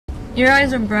Your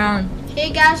eyes are brown. Hey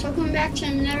guys, welcome back to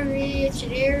another video.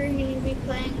 Today we're going to be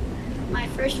playing my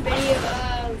first video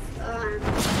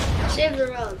of Save the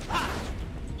World.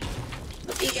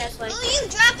 Hope you guys like it. Oh, you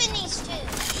dropping these two?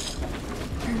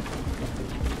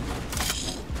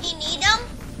 You need them?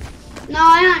 No,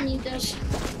 I don't need this.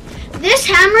 This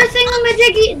hammer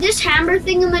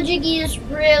thingamajiggy is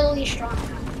really strong.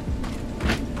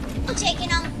 I'm taking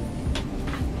them.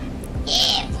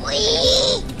 Yeah, boy.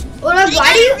 Hold up,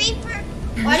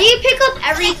 why do you pick up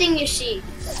everything you see?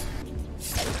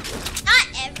 Not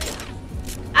everything.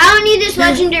 I don't need this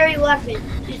legendary weapon.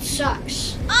 It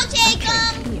sucks. I'll take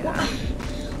them. Yeah.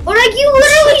 Or like you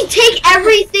literally take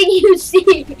everything you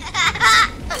see.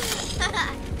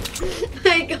 Oh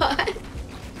my god.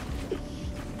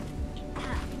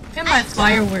 Get my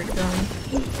firework gun.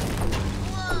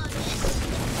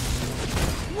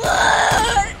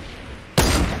 What?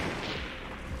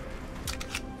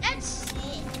 That's it.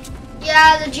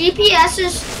 Yeah, the GPS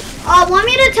is. Want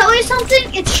me to tell you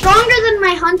something? It's stronger than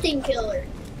my hunting killer.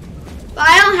 But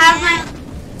I don't have my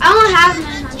hunting.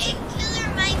 Hunting killer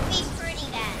might be pretty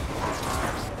bad.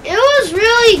 It was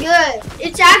really good.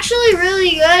 It's actually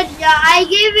really good. Yeah, I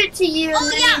gave it to you.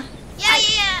 Oh yeah.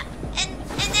 Yeah. And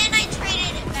then I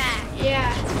traded it back.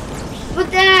 Yeah. But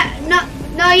then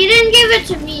no, you didn't give it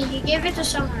to me. You gave it to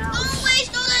someone else. Don't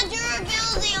waste all that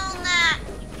durability on that.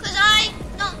 Cause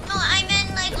I meant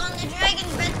like on the dragon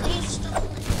breath you stole it.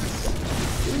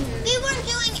 We weren't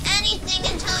doing anything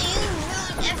until you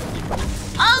ruined everything.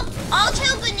 I'll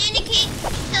tell Banana Cake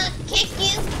to kick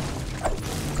you.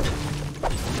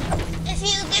 If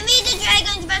you give me the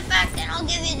dragon's breath back, then I'll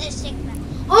give you this stick back.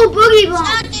 Oh, Boogie It's Bomb.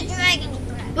 not the dragon's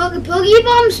breath. Boogie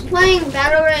Bomb's playing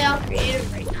Battle Royale Creative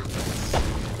right now.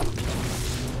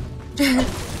 Okay?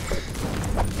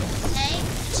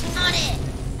 It's not it.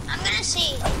 I'm gonna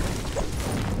see.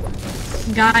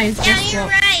 Guys, Yeah, guess you're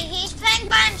what? right. He's playing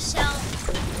by himself.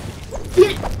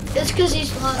 It's because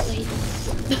he's lonely.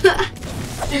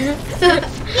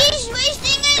 He's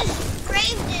wasting his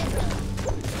grave digger.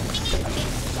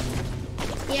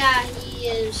 Yeah, he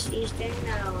is. He's doing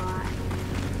that a lot.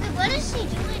 Wait, what is he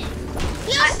doing?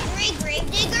 He has 3 grave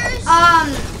diggers?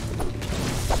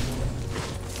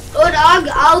 Oh dog,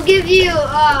 I'll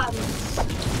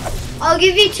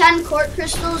give you 10 court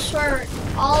crystals for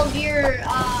all of your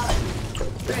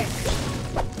brick.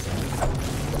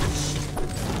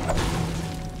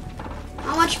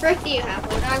 How much brick do you have,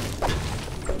 Odog?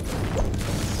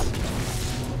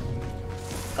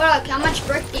 Odog, how much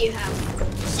brick do you have?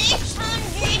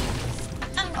 658.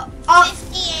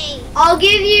 I'll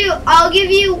give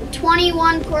you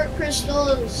 21 court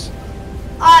crystals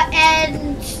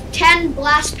and 10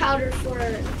 blast powder for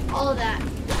all of that.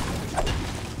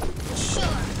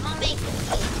 Sure, I'll make it.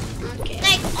 Okay.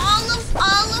 Like all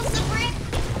of the brick?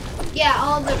 Yeah,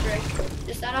 all of the brick.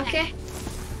 Is that okay?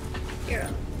 Here.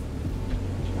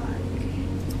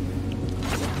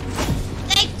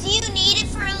 Like, do you need it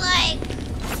for like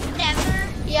whatever?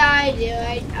 Yeah, I do.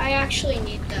 I actually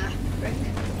need the brick.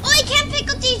 Oh, I can't pick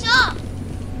up these up.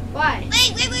 Why?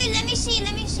 Wait, let me see.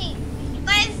 If I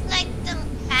have like the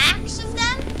packs of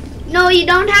them? No, you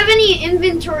don't have any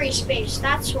inventory space.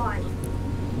 That's why.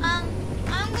 I'm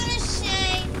gonna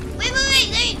say, wait,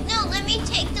 no, let me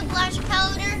take the blast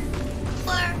powder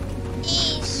for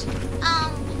these,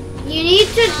 You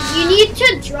need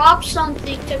to drop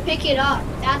something to pick it up.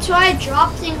 That's why I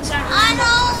drop things at I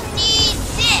don't need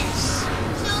this.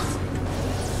 So,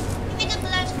 give me the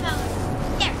blast powder.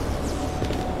 There.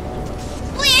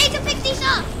 Wait, I can pick these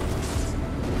up.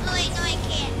 Oh wait, no I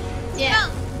can't. Yeah.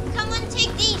 Bro, come on,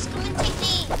 take these.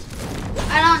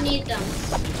 I don't need them.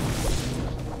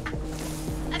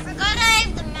 I forgot I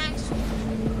have the max.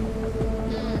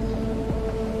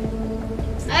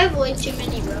 I have way too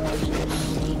many roses.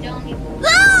 You don't even.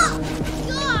 Oh!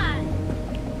 God!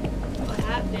 What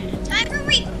happened? Time for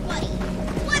reap, buddy.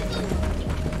 What boom?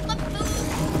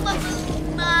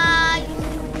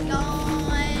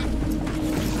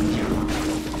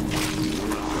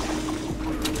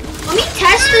 Let me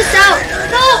test this out.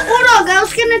 No, hold on. I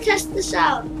was gonna test this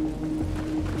out.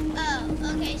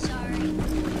 Oh, okay, sorry.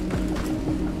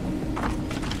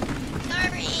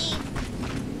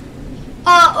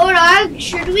 Odog,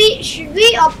 should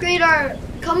we upgrade our?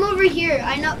 Come over here.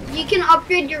 I know you can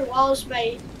upgrade your walls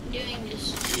by doing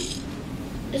this.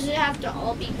 Does it have to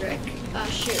all be brick? Oh,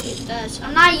 sure it does.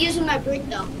 I'm not using my brick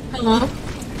though. Hello?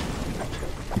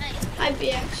 Hi,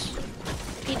 BX.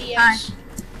 PDX.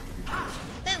 Hi.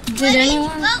 Did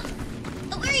anyone?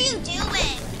 What were you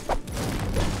doing?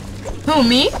 Who,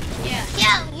 me? Yeah.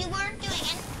 Yeah, you weren't doing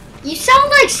anything. You sound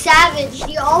like Savage.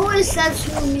 You always says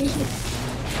who me.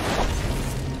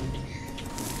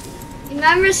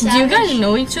 Remember Do Savage? you guys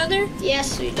know each other?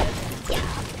 Yes, we do.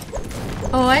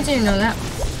 Oh, I didn't know that.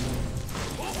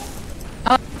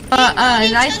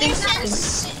 And I think since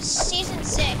season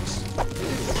 6.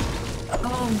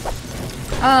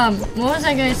 what was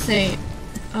I gonna say?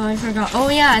 Oh, I forgot. Oh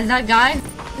yeah, that guy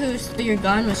who stole your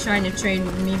gun was trying to trade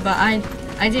with me, but I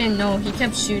didn't know. He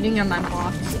kept shooting at my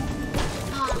box.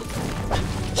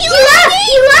 He left!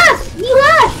 He left! He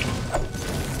left!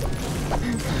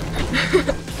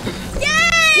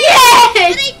 Yay!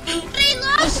 Yay! But I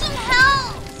lost some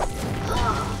health.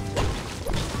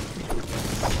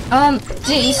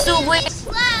 So wait.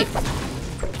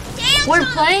 Dance We're on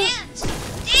playing-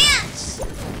 Dance!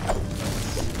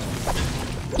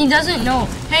 He doesn't know.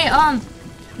 Hey,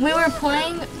 we're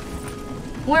playing,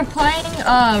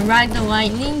 Ride the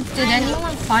Lightning. Did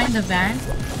anyone find the van?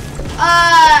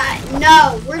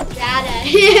 No, we're bad at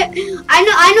it. I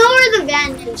know where the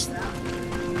van is though.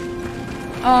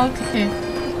 Oh, okay. Do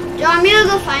you want me to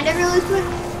go find it really quick?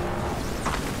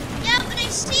 Yeah, but I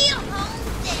see a home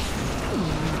thing.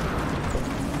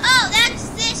 Oh, that's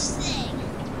this thing.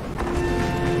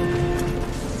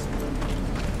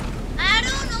 I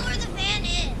don't know where the van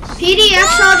is.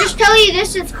 PDX, I'll just tell you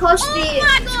this, it's close to Oh the... my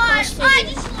it's god, close to I the-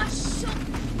 just lost so...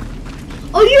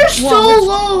 Oh, you're so Whoa,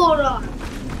 low. Hold on.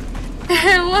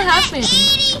 What happened? 80!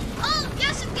 Oh,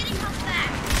 yes, I'm getting health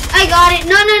back. I got it.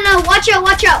 No. Watch out,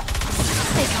 watch out.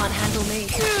 They can't handle me.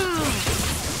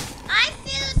 I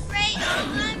feel afraid all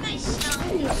by myself.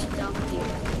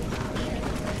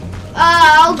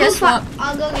 I'll Guess what?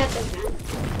 I'll go get the van.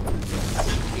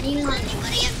 Does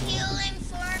anybody have healing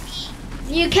for me?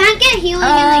 You can't get healing in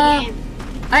the game.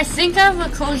 I think I have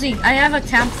I have a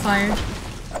campfire.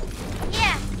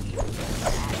 Yeah.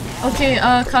 Okay,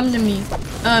 come to me.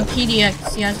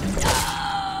 PDX, yes.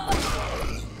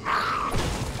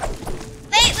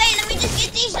 Wait, let me just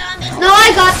get these zombies. No,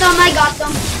 I got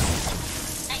them.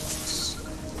 Nice.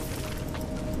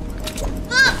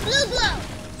 Oh, blue glow.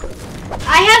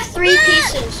 I have 3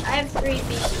 pieces.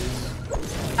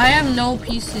 I have no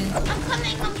pieces. I'm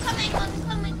coming.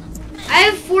 I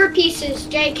have 4 pieces,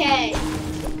 JK.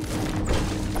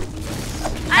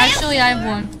 Actually, I have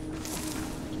 1.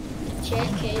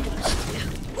 JK.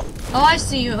 Oh, I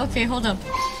see you. Okay, hold up.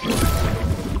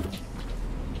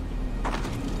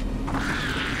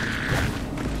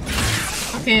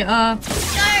 Okay,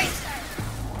 Sorry.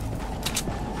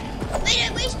 Wait, I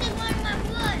wasted one of my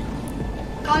blood.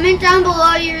 Comment down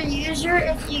below your user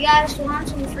if you guys want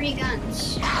some free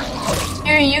guns.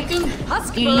 here, you can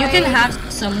have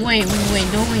some. Wait,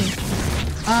 don't wait.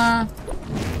 I'll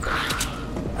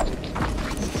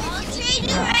trade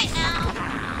you right now.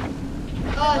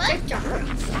 Oh, TikTok. Oh,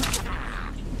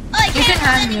 I You can't can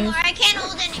have hold anymore. those. I can't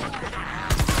hold anymore.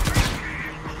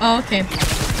 Oh, okay.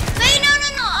 Wait, no.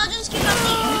 I'll just give up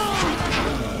the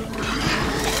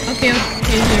Okay,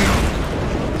 here.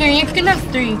 Here, you can have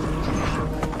 3.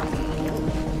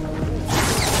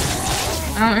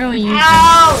 I don't really use them.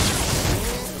 Ow!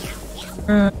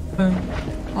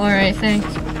 Alright, thanks.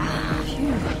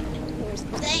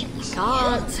 Thanks.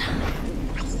 God.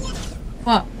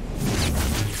 What?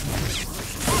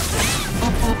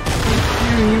 Oh,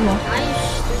 here you are. I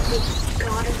stupid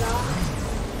gotta go.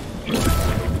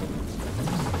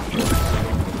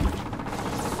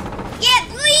 Yeah,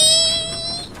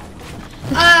 please.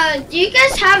 Do you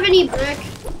guys have any brick?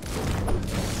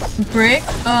 Brick?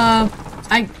 90.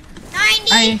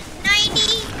 I- 90. I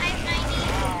have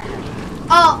 90.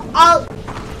 Oh,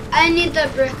 I need the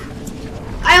brick.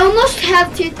 I almost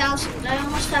have 2,000.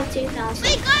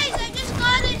 Wait, guys, I just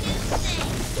got a new thing.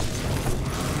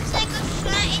 It's like a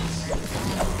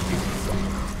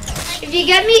If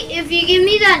you give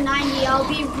me that 90, I'll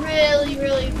be really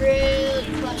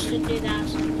close to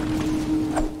 2,000.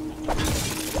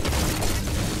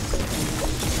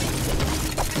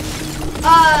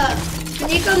 Can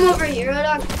you come over here,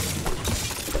 dog?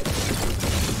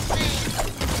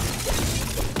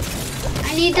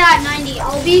 I need that 90.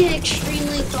 I'll be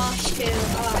extremely close to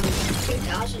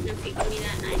 2,000 if you give me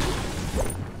that 90.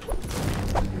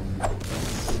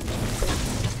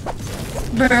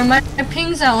 Bro, my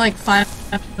ping's at like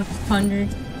 500.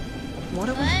 What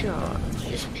have What? we got?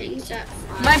 This ping's at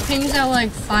 5. My ping's at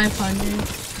like 500.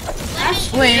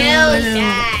 That's Wait, really wait.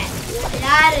 bad.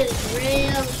 That is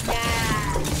real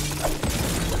bad.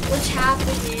 What's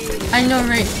happening? I know,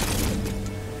 right?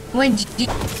 Wait,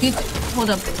 hold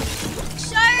up.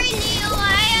 Sorry, Leo.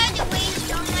 I had to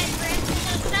waste all my bricks because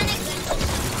I was trying to get this.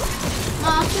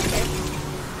 Oh, it's okay.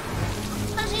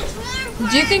 Because it's more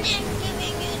Do you think- than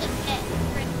giving you the pet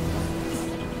brick.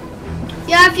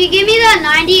 Yeah, if you give me that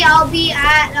 90, I'll be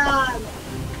at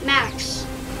max.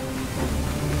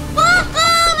 Oh!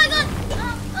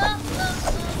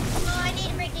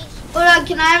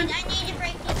 I have? I need to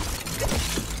break this.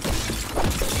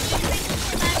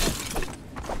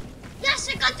 Yes,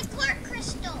 I got the Clark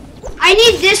crystal. I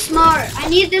need this more. I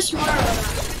need this more.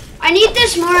 I need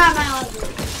this more on my level.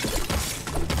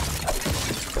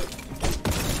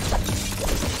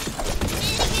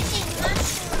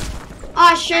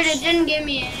 Oh, sure, it didn't give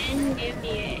me it. It didn't give me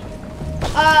it.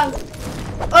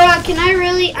 Can I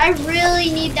really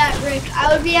need that brick.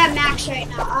 I would be at max right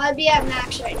now.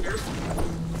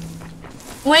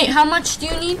 Wait, how much do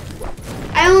you need?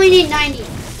 I only need 90.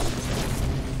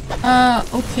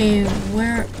 Okay,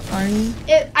 where are you?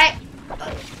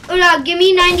 Give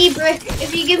me 90 brick.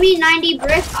 If you give me 90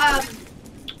 brick, I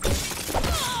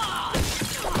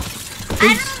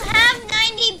don't have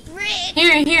 90 bricks.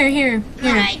 Here.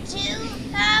 I do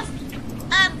have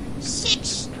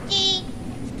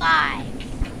 65.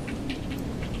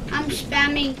 I'm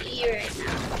spamming E right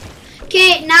now.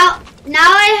 Okay, now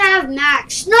I have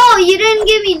max. No, you didn't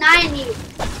give me 90.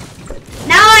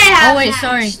 Now I have. Oh wait, max.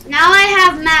 sorry. Now I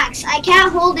have max. I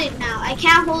can't hold it now. I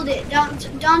can't hold it. Don't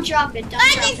drop it. Don't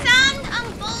Guys, drop I it.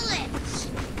 found bullets.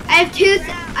 I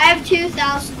have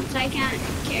 2,000, so I can't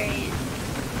carry it.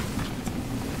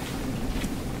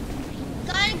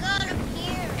 Gotta go up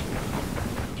here.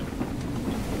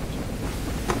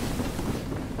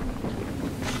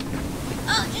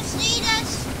 Oh, just lead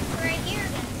us right here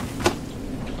then.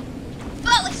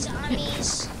 Oh, it's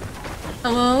zombies.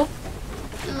 Hello?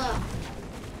 Hello.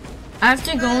 I have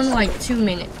to go in like 2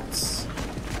 minutes.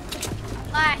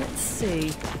 Bye. Let's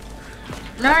see.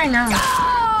 Not right now. Do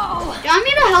you want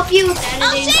me to help you with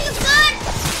I'll editing? take a gun.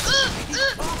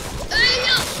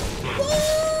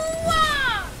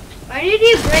 Why did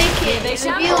you break it? they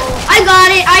shall. I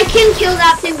got it. I can kill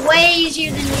that thing way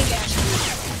easier than you guys.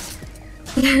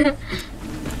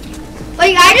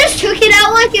 Like, I just took it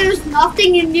out like it was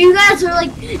nothing, and you guys are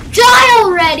like, die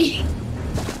already!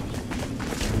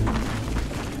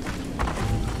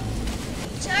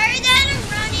 Sorry that I'm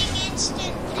running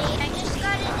instantly. I just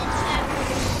got it in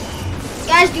 7.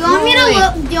 Guys, do you want me to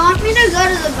look? Do you want me to go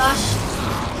to the bus?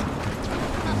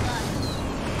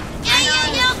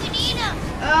 Yeah, we need them.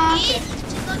 Oh, We okay. need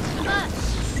to go to the bus.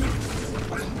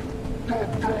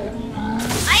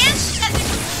 I have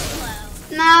 7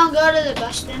 blue. Now go to the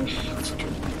bus then.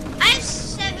 I have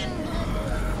 7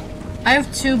 blue. I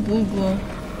have 2 blue glow.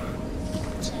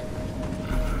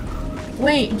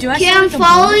 Wait, do I Okay, sound like a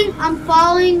bullet? I'm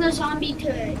following the zombie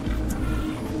turret.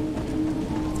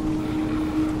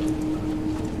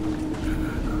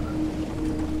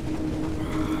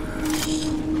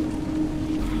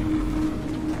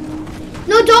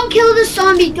 No, don't kill the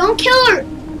zombie. Don't kill her.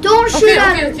 Don't shoot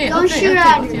at her. Don't shoot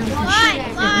at her. Don't shoot Why? at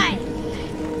her. Why?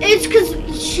 It's because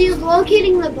she's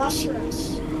locating the bus for us.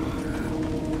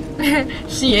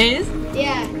 She is?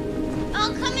 Yeah.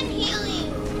 I'll come and heal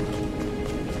you.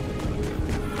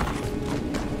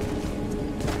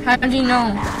 How do you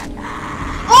know?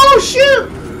 Oh shoot!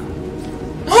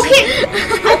 Okay,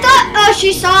 I thought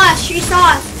she saw us. She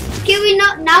saw us. Okay, we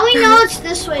know now. We know it's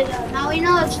this way though. Now we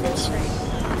know it's this way.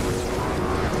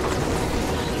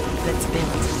 Let's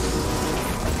build.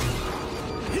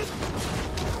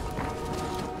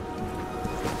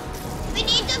 We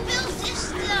need to build this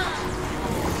stuff.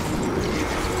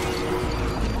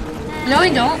 No, we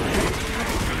don't.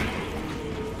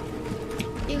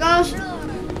 You go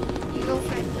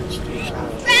fight those two.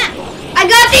 Crap! I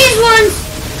got these ones.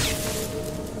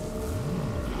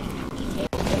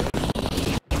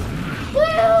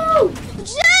 Woo!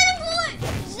 Zataboy!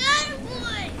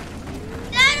 Zataboy!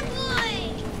 Zataboy!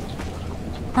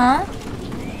 Huh?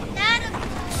 Zataboy!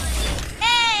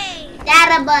 Hey!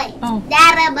 Data boy. Oh.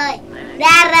 Data boy.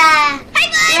 Data. Hi,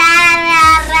 bud!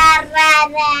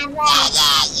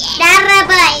 Data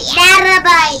boy. Data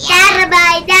boy. Data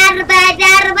boy. Data boy. Data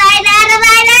boy. Data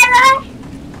boy. Data boy.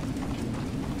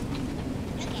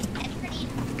 Okay, that's pretty.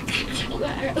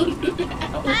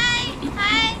 Hi!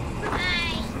 Hi!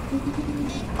 Hi!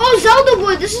 Oh, Zelda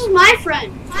boy. This is my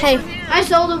friend. Hey. Hi,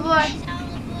 Zelda boy.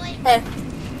 Zataboy. Hey.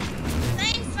 Try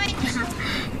and fight this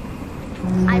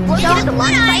one. I located the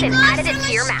launch I site and got added it from to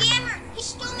a your map. scammer. He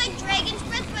stole my dragon's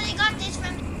breath, but I got this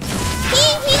from him.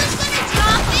 He was gonna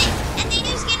drop it, and then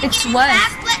he was gonna It's get it what?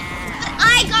 back, but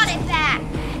I got it back.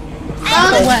 Oh,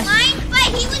 And it was what? mine, but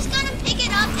he was gonna pick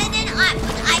it up, and then I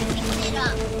picked it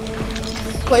up.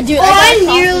 Wait, dude, Oh, I I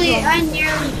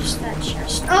nearly missed that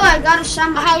chest. Oh, I got a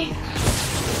somebody.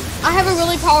 I have a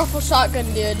really powerful shotgun,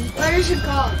 dude. What is it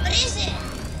called? What is it?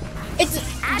 It's,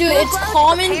 dude, it's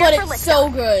common, but it's so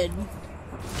good.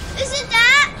 Is it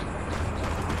that?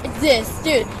 It's this,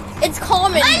 dude. It's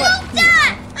common, I but love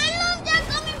that! I love that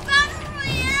coming battle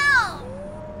royale!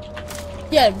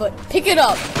 Yeah, but pick it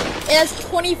up. It has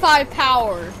 25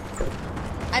 power.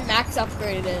 I max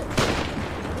upgraded it.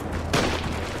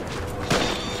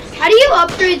 How do you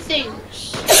upgrade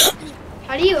things?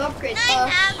 How do you upgrade I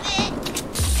things? have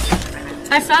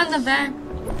it. I found the van.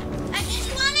 I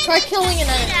just wanted Try to killing test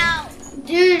an it enemy. out.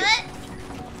 Dude, But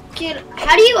kid,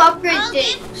 how do you upgrade I'll give-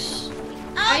 things?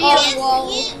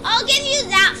 I'll give you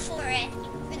that for it.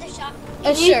 For the shop.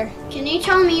 Sure. Can you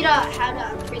tell me how to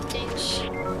upgrade things?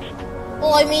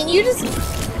 Well, I mean, you just...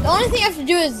 The only thing you have to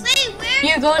do is... Wait, where?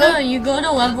 You go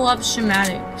to level up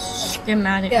schematic. Yeah.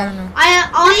 I don't know. I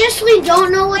honestly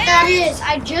don't know what that is.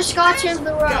 I just got to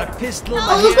the Got road. a pistol in Oh,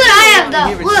 my look what hand, I have, wanna though.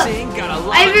 hear it Look. sing, got a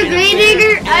lot I have a in gray band,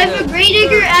 digger. I have a and gray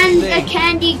digger and a thing.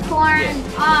 candy corn.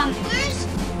 Where's?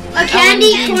 A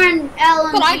candy LMG. corn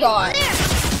LMG. What I got.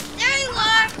 There you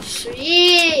are.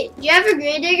 Sweet. Do you have a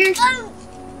gray digger? Oh,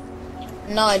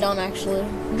 No, I don't actually.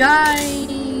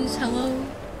 Guys, hello.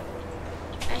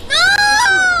 no!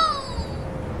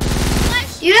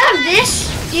 Do you have this?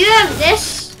 Do you have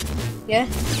this? Yeah.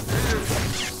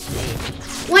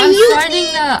 When I'm you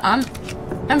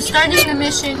starting the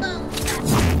mission.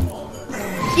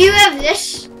 do you have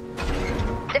this?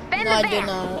 Defend No, I the do van.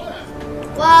 not.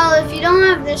 Well, if you don't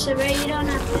have this, I bet you don't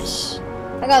have this.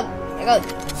 I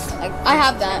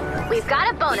have that. We've got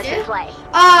a bonus You do? in play.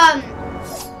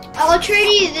 I'll trade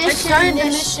you I this started and the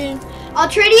this. mission. I'll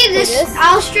trade you this. this?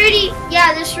 I'll trade you.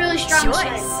 Yeah, this really strong Choice.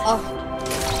 side. Oh.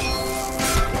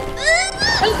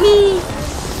 Help me.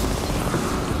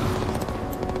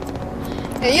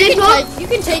 Yeah, you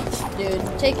can take, dude.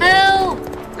 Take it. Help.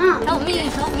 Oh. Help me.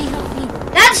 Help me. Help me.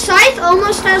 That scythe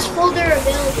almost has full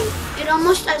durability. It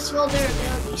almost has full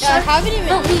durability. Yeah, I So, haven't even...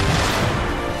 Help me.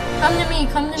 Come to me.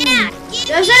 Come to Yeah, me. give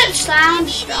does it sound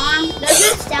strong? Does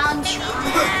it sound strong?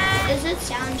 Does it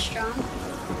sound strong?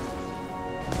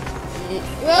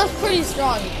 Well, it's pretty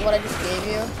strong, what I just gave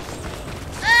you.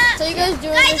 So you guys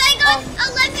doing guys, this? I got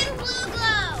 11 blue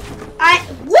glow.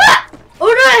 What?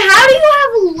 Oda, how do you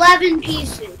have 11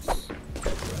 pieces?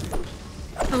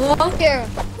 Hello. Here,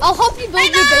 I'll help you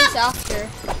build your base after.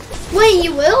 Wait,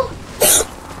 you will?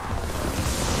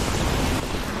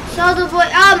 So the boy,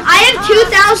 I have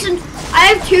 2,000. I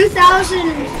have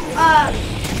 2,000.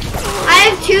 I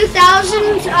have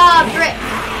 2,000 brick.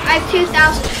 I have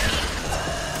 2,000.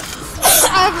 I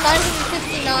have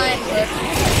 959, but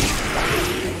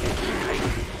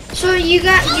So you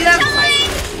have.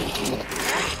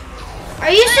 Are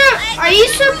you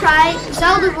surprised,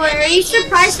 Zelda boy? Are you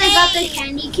surprised I got the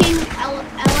Candy King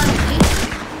LMG?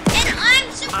 And I'm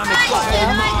I'm surprised excited,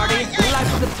 that Marty. I got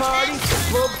Life of the party.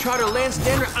 Globetrotter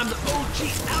Landstander. I'm the OG You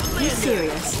Outlander.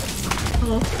 serious?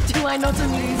 Hello. Do I not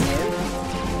amuse you?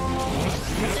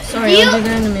 Sorry, Do you- I'll do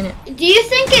that in a minute. Do you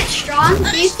think it's strong? a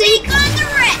Do you think? stick on the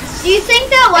wrist. Do you think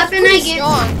that weapon I pretty gave?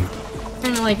 strong.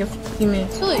 In like a few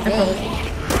minutes. It's really I promise. good.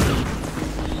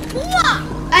 What?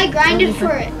 I grinded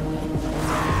for it.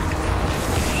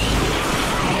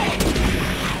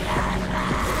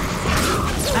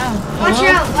 Ow. Watch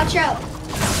Hello? out! Watch out!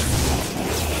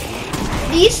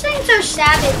 These things are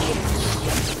savages.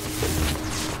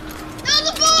 No,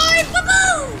 the boy!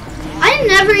 Boo-boo! I'm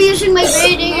never using my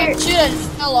gray digger. Oh, shoot, I just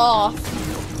fell off.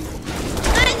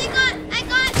 Guys, I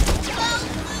got 12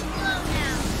 blue glow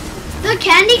now. The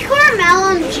candy corn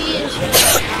LMG is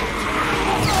really.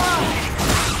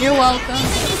 You're welcome. I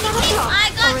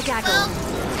got Origago. 12.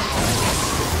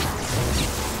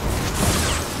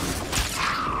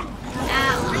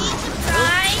 Are you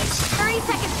surprised? 30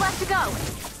 seconds left to go.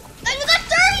 And we got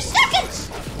 30 seconds!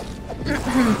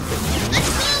 Let's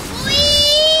go,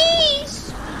 boys!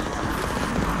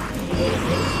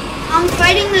 I'm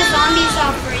fighting the zombies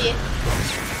off for you.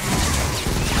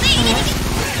 Wait, you gotta get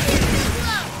blue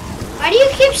glow. Why do you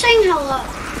keep saying hello?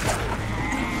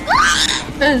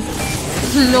 Because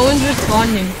no one's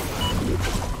responding.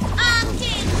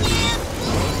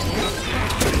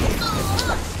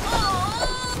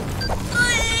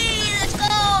 Let's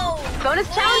go! Bonus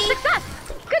challenge success.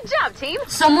 Good job, team.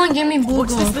 Someone give me blue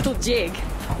What's this glow. little jig?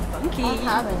 Funky. I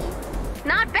haven't.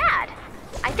 Not bad.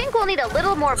 I think we'll need a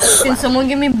little more blue Can glow. someone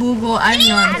give me blue glow? I have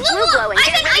none. Add blue glow and I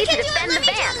get can ready to do it. defend Let the me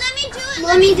do van. it. Let me do it.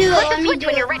 Let me do it. Click the Let me switch do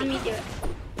when it. you're Let ready. me do it.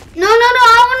 No, I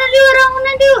wanna do it. I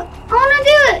wanna do it. I wanna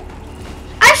do it.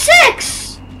 I have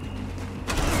 6.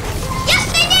 Yes,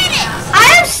 they did it! I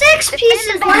have 6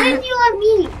 pieces. Why didn't you let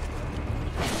me?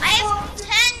 I have 10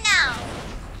 now.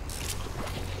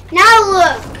 Now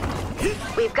look.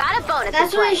 We've got a bonus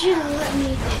That's in why you play. should have let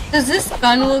me. Does this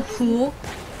gun look cool? Look.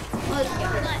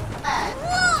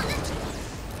 Whoa, that's,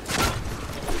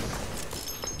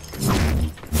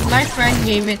 My friend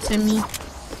gave it to me.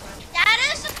 that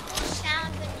is a cool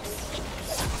sound.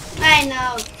 I I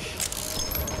know.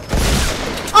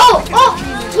 Oh,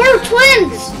 we're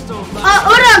twins.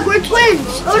 Odog, we're twins.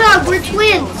 Odog, we're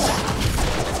twins.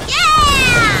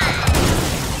 Yeah!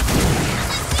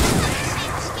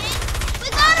 We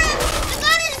got him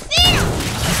defeat him.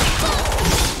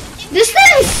 This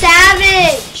thing's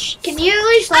savage. Can you at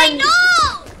least I like? know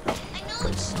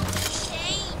it's so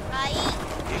insane, right?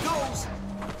 Here goes.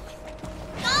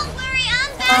 Don't worry,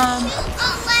 I'm back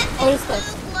to 11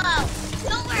 blue glow.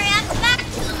 Don't worry, I'm back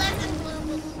to 11 blue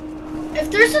glow. If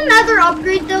there's another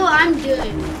upgrade though, I'm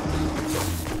good.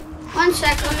 One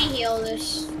sec, let me heal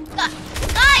this.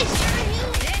 Guys,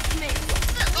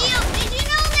 Leo, did you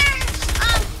know there's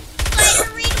glider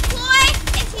redeploy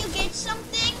if you get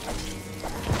something?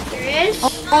 There is?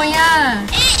 Oh yeah.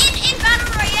 In Battle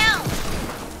Royale.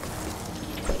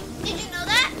 Did you know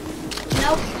that?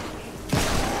 Nope.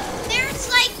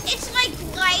 It's like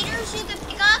gliders you can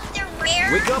pick up. They're rare.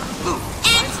 Wake up, Blue.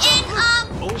 And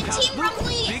Old house Team Blue.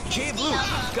 Rumbly Big Kid Blue. 50 of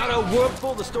them. Got a world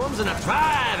full of storms and a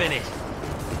drive in it.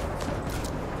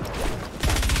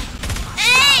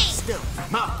 Hey! Still,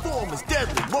 my form is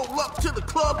deadly. Roll up to the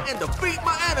club and defeat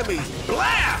my enemies.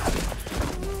 Blast!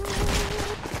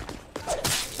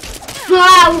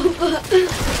 Wow.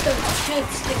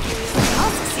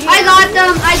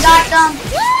 I got them.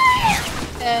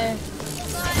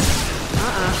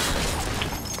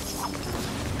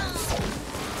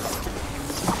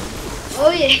 Oh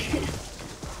yeah.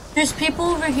 There's people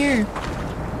over here.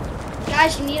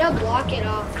 Guys, you need to block it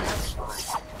off. That's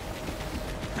fine.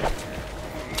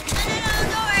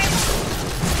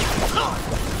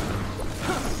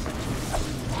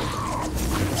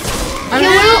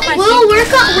 Okay, we'll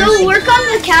work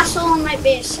on the castle on my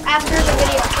base after the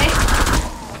video, okay?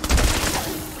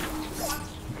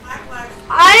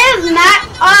 I have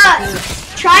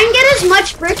try and get as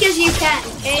much brick as you can,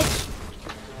 okay?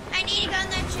 I need to go in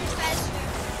that church faster.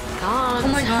 Oh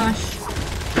my gosh.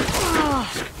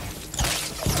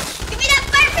 Give me that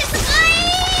fire pistol,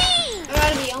 please!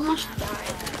 Alrighty, almost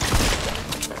died.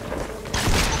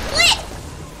 Lit!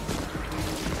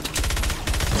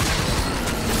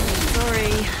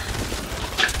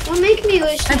 Don't make me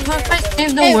wish. I thought I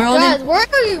saved the Hey, world. guys, where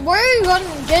are you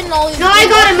getting all these? No, I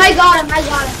got him.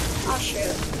 Oh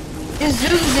shoot. It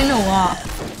zooms in a lot.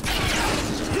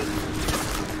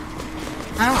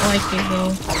 I don't like it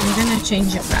though. I'm gonna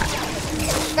change it back.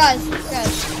 Guys,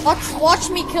 watch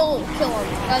me kill him.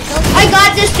 Guys, don't. I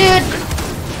got this, dude.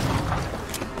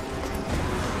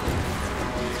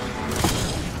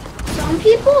 Some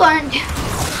people aren't.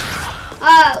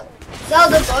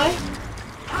 Zelda boy.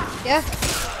 Yeah.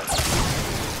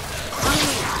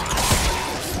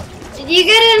 Did you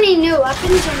get any new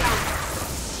weapons or not?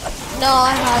 No,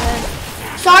 I haven't.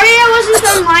 Sorry I wasn't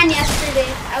online yesterday.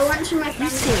 I went to my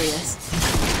friend's house.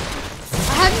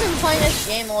 I haven't been playing this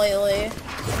game lately.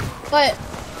 But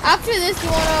after this, you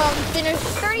wanna finish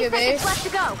 30 your seconds base? left to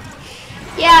go.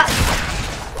 Yeah.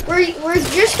 We're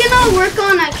just gonna work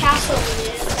on a castle.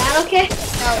 Is that okay?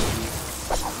 No.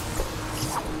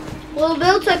 We'll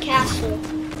build a castle.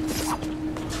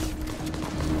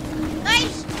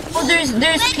 Guys, Oh, there's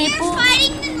when people. you're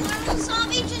fighting the normal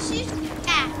zombie, just use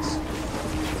axe.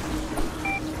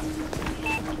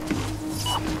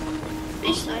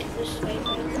 Nice light this way.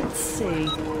 Let's see.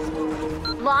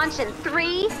 Launch in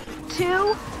 3,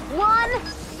 2, 1.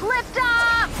 Lift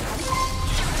off!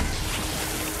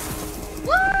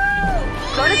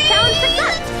 Woo! Bonus challenge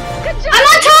success! Good job! I'm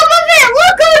on top of it!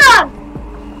 Look at him!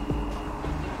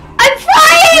 I'm Do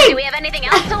flying! we have anything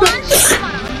else to launch? Come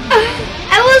on.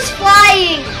 I was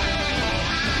flying!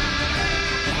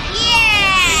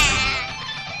 Yeah!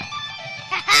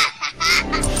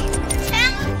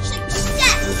 Challenge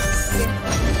success!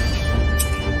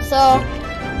 So,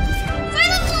 If I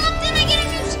level up, then I get a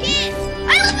new skin!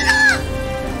 I level up!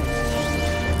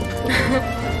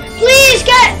 Please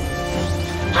get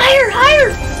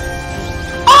higher!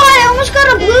 Oh, I almost got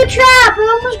a blue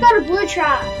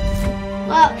trap!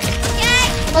 Yay!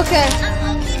 okay.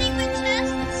 I'm opening my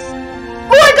chests.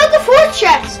 Oh, I got the fourth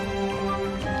chest!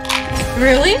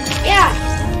 Really? Yeah.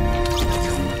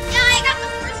 Yeah, I got the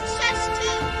first chest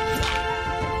too.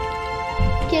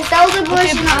 Okay, that was a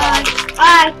bush. Okay, bye.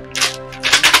 Bye.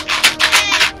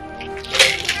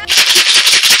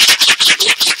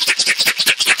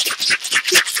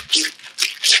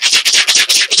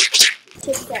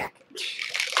 Tic Tac.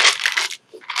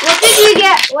 What did you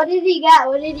get? What did he get?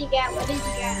 What did he get? What did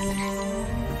he get?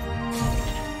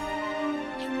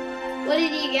 What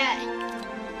did he get?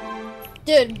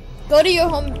 Dude, go to your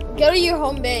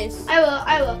home base.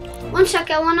 I will. One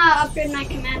sec, I wanna upgrade my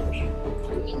commander.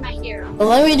 I mean my hero. Well,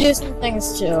 let me do some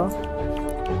things too.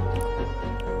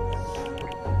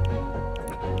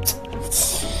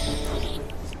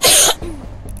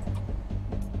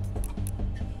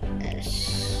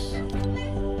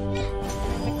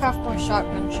 More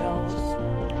shotgun shells.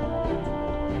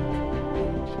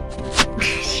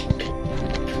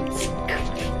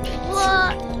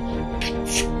 What?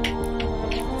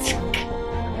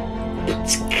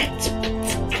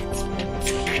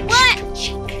 What?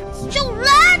 So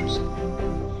loud?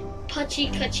 Puchy,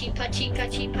 cutchy, puchy,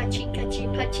 cutchy, puchy, cutchy,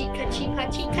 puchy, cutchy,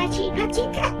 puchy, cutchy, puchy,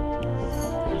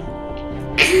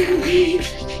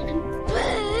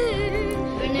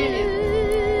 Banana.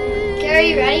 Okay, are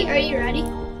you ready? Are you ready?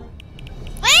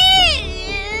 Wait!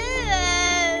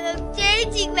 I'm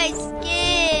changing my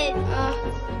skin.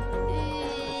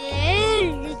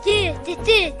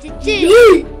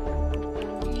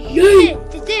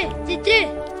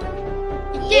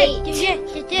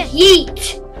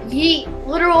 Yeet. Yeet.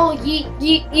 Literal yeet,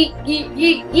 yeet, yeet, yeet,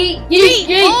 yeet, yeet, yeet, yeet,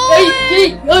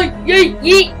 yeet,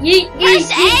 yeet, yeet,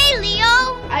 Press yeet, A, Leo.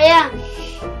 I am.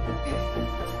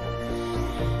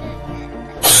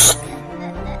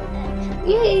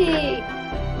 Yay.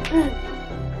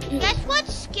 Guess what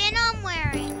skin I'm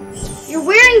wearing? You're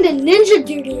wearing the ninja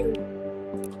doo-doo.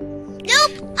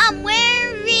 Nope, I'm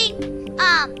wearing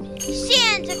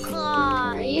Santa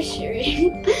Claus. Are you serious?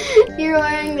 You're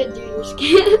wearing the doo-doo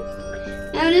skin.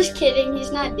 I'm just kidding.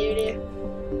 He's not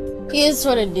doo-doo. He is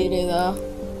sort of doo-doo though.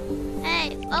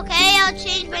 Hey, okay, I'll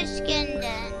change my skin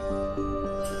then.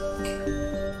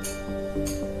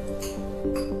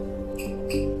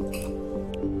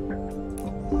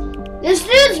 This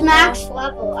dude's max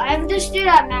level. I have this dude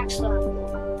at max level.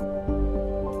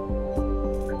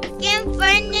 Can't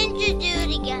find Ninja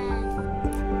Dude again.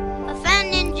 I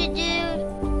found Ninja Dude.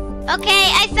 Okay,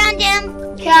 I found him.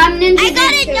 Okay, I'm ninja I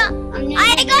got dude it. too. I'm ninja I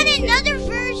got dude too. another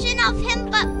version of him,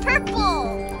 but purple.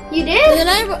 You did?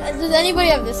 Does anybody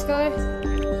have this guy?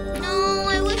 No,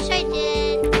 I wish I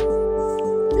did. No,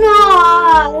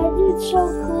 that dude's so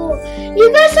cool. You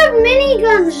guys have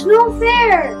miniguns. No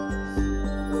fair.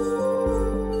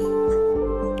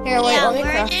 Here, wait, Yeah, let me we're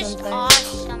craft just something.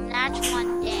 awesome. That's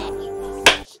one thing.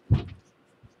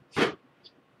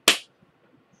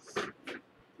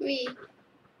 We.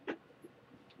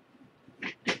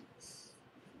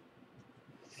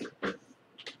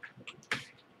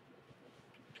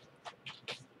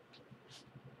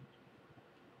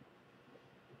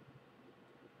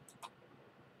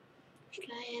 Should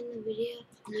I end the video?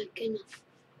 I'm not gonna.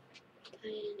 I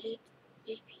end it,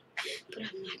 maybe, but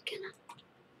I'm not gonna.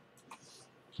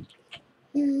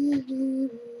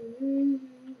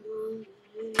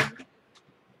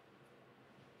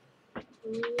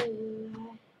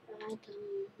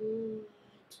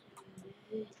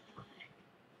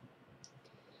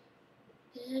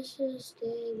 This is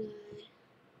daylight.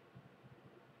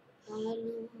 I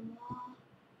don't want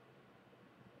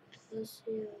to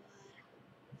see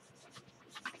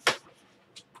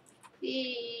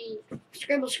why.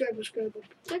 Scribble, scribble, scribble.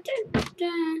 Dun, dun,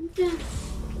 dun, dun.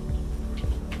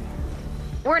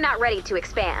 We're not ready to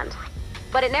expand,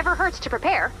 but it never hurts to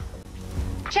prepare.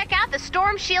 Check out the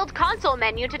Storm Shield console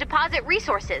menu to deposit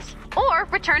resources, or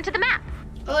return to the map.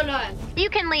 Hold on. You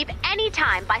can leave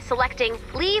anytime by selecting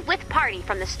Leave with Party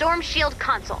from the Storm Shield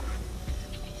console.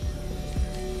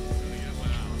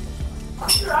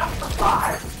 Hold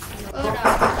on.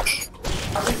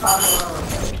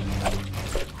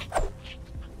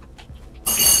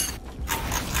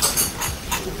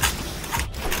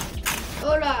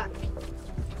 Hold on.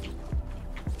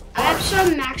 I have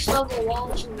some max level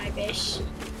walls in my base.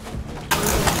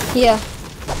 Yeah.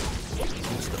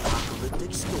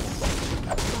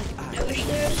 I wish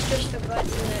there was just a button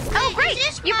that. Oh, great!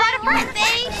 You brought a friend.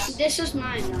 Base. This is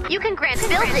mine though. You can grant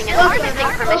building and harvesting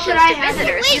permissions to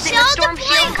visitors Wait, using show the the Storm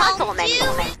Shield point console of menu.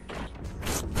 view.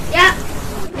 Yeah,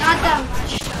 not that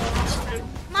much. So last time.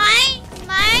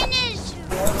 Mine is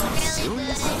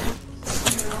really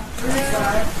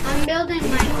good. I'm building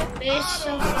my base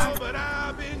so far.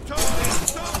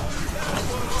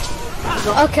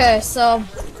 Okay, so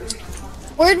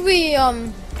where'd we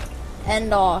end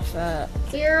off at?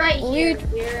 We're right here.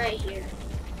 We're right here.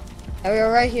 Yeah, we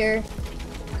were right here.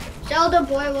 Zelda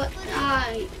boy, what?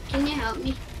 Can you help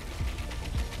me?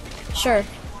 Sure.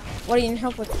 What do you need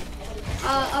help with?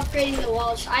 Upgrading the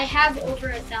walls. I have over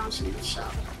 1,000, so.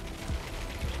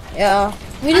 Yeah.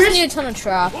 We just need a ton of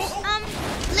traps.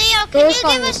 Leo, can you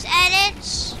give us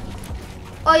edits?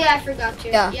 Oh yeah, I forgot to.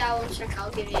 Yeah. Yeah, 1 sec.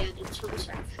 I'll give you edits. 1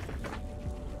 sec.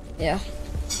 Yeah.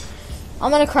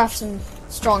 I'm gonna craft some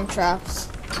strong traps.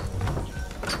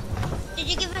 Did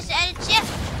you give us edits yet?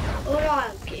 Hold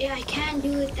on. Yeah, I can't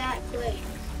do it that quick.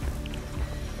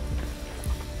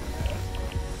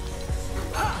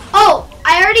 Oh,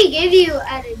 I already gave you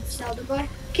edits, Zelda boy.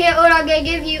 Okay, hold on. I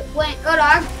give you. Wait, hold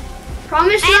on.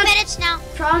 Promise I have not. edits now.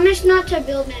 Promise not to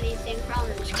build anything.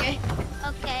 Promise, okay?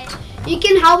 Okay. You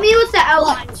can help me with the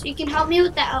outlines. You can help me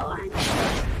with the outlines.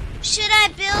 Should I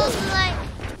build like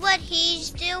what he's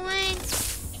doing?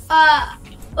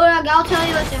 Orag, I'll tell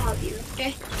you what to help you,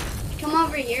 okay? Come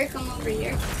over here, come over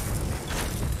here.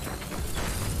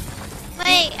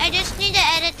 Wait, I just need to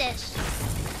edit this.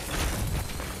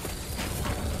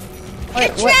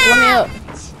 Wait, let me up.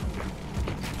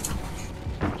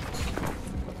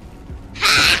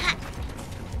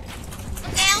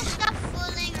 Okay, I'll stop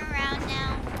fooling around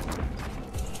now.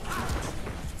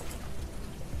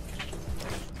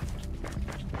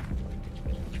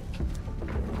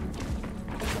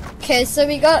 Okay, so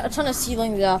we got a ton of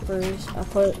ceiling zappers. I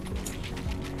put.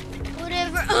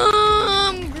 Whatever.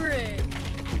 Great.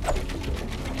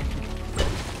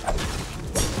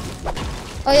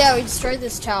 Oh yeah, we destroyed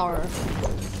this tower.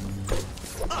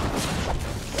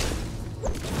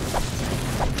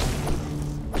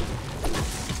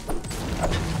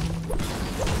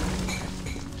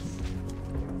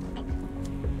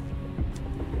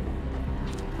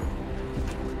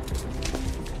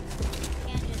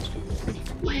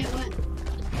 Wait, what?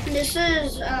 This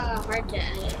is hard to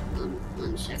edit.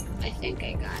 One sec. I think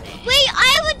I got it. Wait,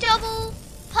 I have a double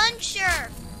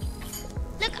puncher.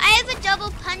 Look, I have a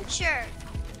double puncher.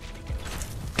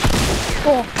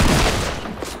 Cool.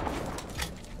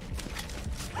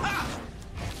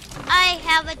 I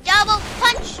have a double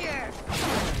puncher.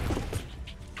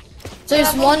 So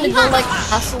there's one to build like a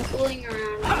castle. Fooling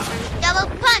around. Double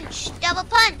punch. Double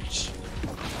punch.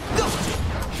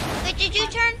 Wait, did you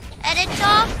turn edits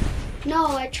off?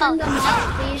 No, I turned them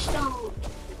off. Please don't.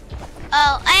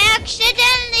 Oh, I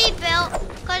accidentally built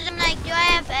because I'm like, do I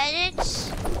have edits?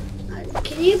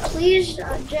 Can you please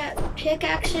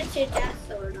pickaxe it to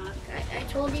death or not? I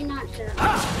told you not to.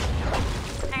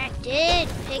 I did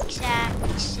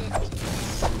pickaxe it.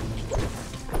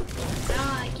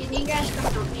 Can you guys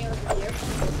come help me over here?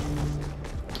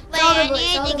 Wait, I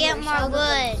need to get more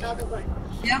wood.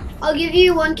 Yeah. I'll give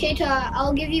you 1K to.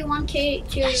 I'll give you 1K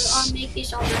to make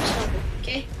these all messed up.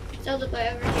 Okay. Sell the boy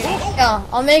over here. Yeah,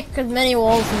 I'll make as many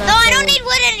walls as No, I don't need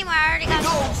wood anymore. I already got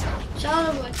wood.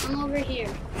 Sell the boy. Come over here.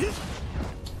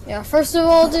 Yeah, first of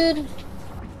all, dude,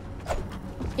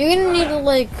 you're gonna need to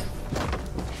like.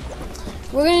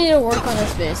 We're gonna need to work on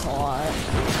this base a lot.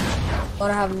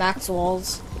 Gotta have max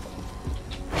walls.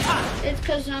 It's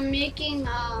because I'm making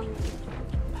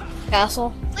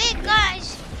Castle. Wait,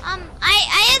 guys.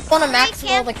 I have Want a 3 max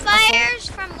wall, like, campfires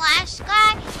from last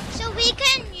guy, so we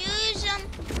can use them.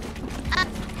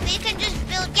 We can just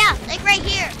build, yeah, like right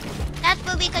here. That's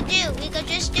what we could do. We could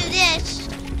just do this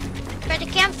for the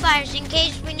campfires in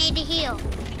case we need to heal.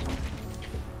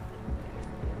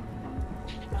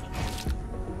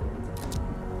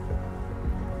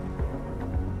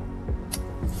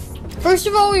 First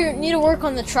of all, we need to work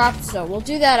on the traps, though. We'll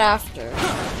do that after.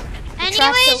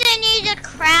 Anyways, I need to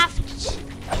craft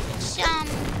some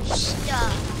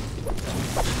stuff.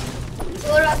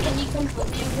 Laura, can you come help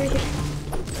me over here?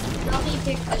 Help me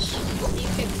pick this. Help me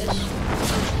pick this.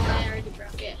 Oh, I already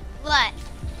broke it. What?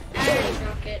 I already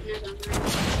broke it. Never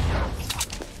mind.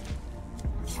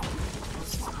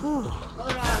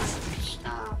 Hold on.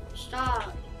 Stop.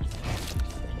 Stop.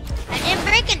 I didn't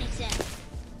break anything.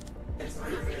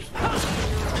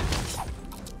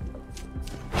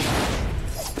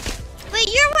 Wait,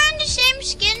 you're wearing the same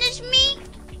skin as me?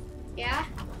 Yeah?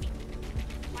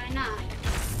 Why not?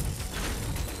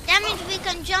 That means we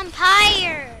can jump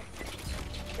higher.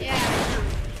 Yeah, I know.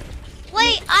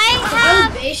 Wait, I What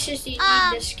have basis do you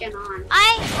need this skin on?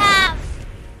 I have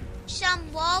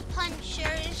some wall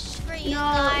punchers for you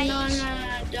guys. No.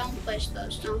 Don't place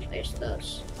those. Don't place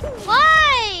those.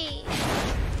 Why?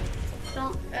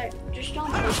 Don't. Just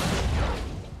don't place them.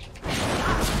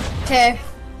 Okay.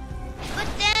 But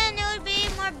then it would be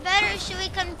more better so we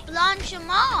can launch them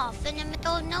off in the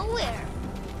middle of nowhere.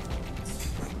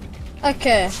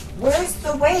 Okay. Where's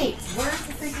the weight? Where's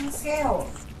the freaking scale?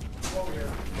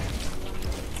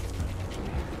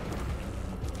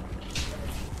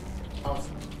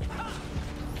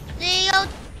 Leo,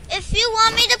 if you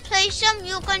want me to place them,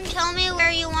 you can tell me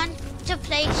where you want to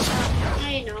place them.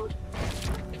 I know.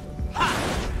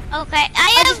 Okay,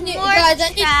 I have need- more guys, I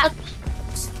need- traps.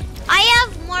 I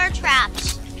have more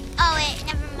traps. Oh wait,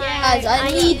 never mind. Guys, I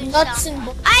need used nuts them. and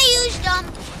bolts. I used them.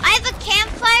 I have a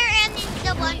campfire and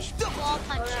the bunch of wall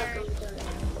punchers.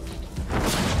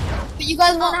 But you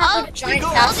guys want to have like a giant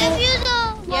I'll castle? give you the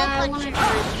wall Yeah, I want to puncher.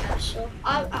 try castle.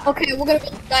 Okay, we're gonna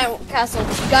build a giant castle.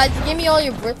 You guys, give me all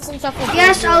your bricks and stuff. We'll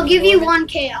Yes, build I'll give you it.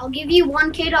 1K. I'll give you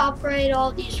 1K to operate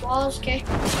all these walls, okay?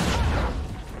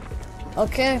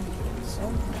 Okay.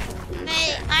 So,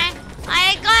 Wait,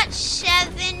 I got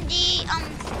 70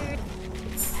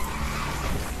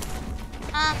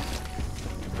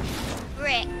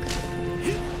 brick.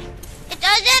 It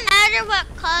doesn't matter what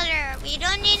color. We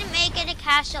don't need to make it a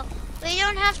castle. We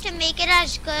don't have to make it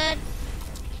as good.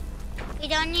 We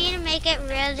don't need to make it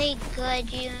really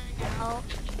good, you know.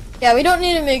 Yeah, we don't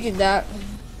need to make it that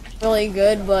really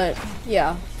good, but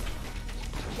yeah.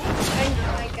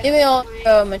 Give me all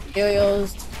the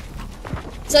materials.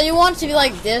 So you want it to be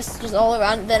like this, just all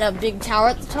around, then a big tower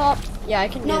at the top? Yeah, I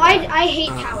can do No, that. I hate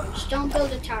towers. Don't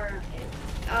build a tower.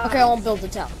 Okay, I won't build the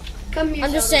tower. Come here.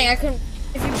 I'm just saying,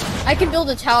 I can build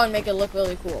a tower and make it look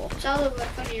really cool. Zelda,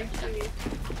 come here.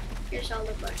 Here's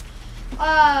Zelda boy.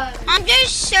 I'm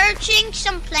just searching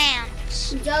some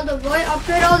plants. Zelda boy,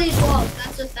 upgrade all these walls.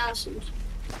 That's 1,000.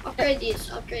 Upgrade these.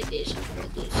 Upgrade these.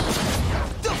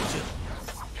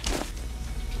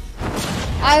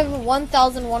 I have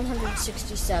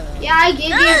 1,167. Yeah, I gave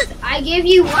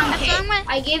you 1K.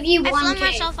 I gave you I flung 1K.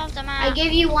 myself off the map. I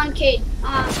gave you 1K.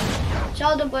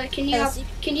 Zelda boy, can you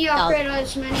upgrade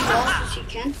as many walls as you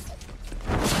can?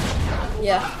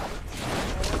 Yeah.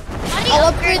 How do you I'll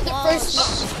upgrade upgrade the walls?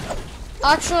 first.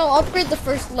 Actually, I'll upgrade the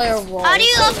first layer of walls. How do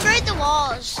you upgrade the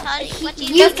walls? What do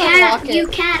you You do? can't. You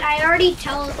can't. I already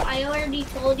told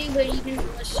you, but you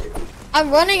didn't listen. I'm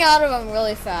running out of them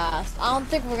really fast. I don't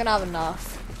think we're gonna have enough.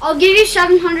 I'll give you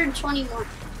 721.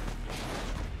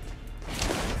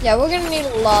 Yeah, we're gonna need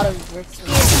a lot of bricks.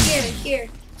 Here.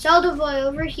 Zelda boy,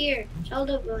 over here.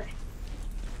 Zelda boy.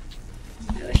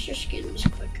 I wish your skin was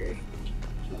quicker.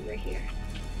 Over here.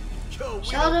 Yo, we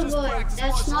Zelda don't just boy, practice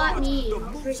that's martial not arts, me. the Over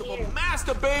moves of here. a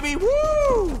master, baby.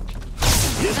 Woo!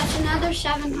 That's another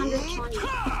 720.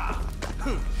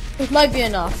 This might be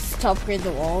enough to upgrade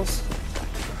the walls.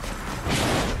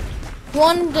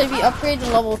 One to be upgraded to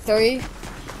level 3,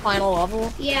 final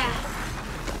level. Yeah.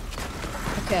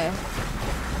 Okay.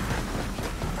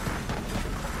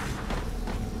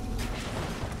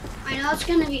 I know it's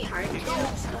gonna be hard to do,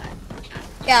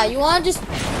 but Yeah, you wanna just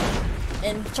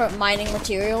start mining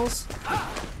materials?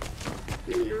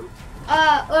 you know.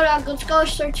 Urag, let's go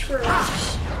search for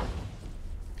rocks.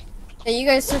 Yeah, you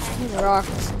guys search for the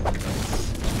rocks.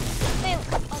 Wait,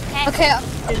 okay. Okay, I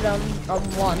did them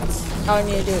once. Now I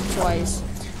need to do it twice.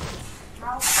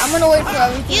 I'm gonna wait for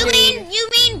everything. You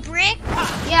mean brick?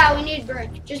 Yeah, we need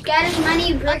brick. Just get as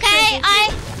many bricks Okay,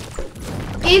 as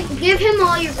you can. Give him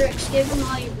all your bricks. Give him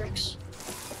all your bricks.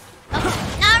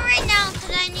 Not right now,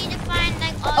 because I need to find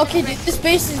like all Okay, the dude, bricks. this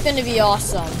base is gonna be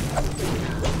awesome.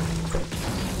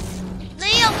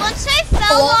 Leo, once I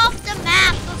fell off the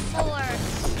map before.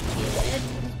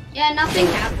 Yeah, nothing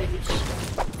happens.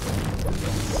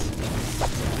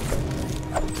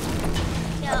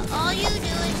 Yeah, all you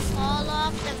do is fall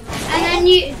off the map. And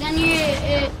then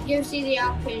it gives you the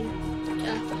option to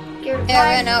get rid of Yeah, I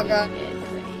ran out, bro.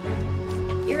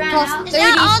 You ran Plus out? Is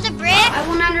that all the brick? I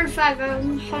 105. I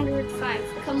 105.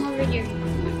 Come over here.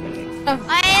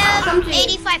 I have Come to you.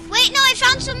 85. Wait, no, I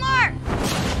found some more.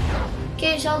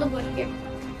 Okay, Zelda boy here.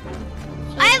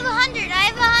 I have 100. I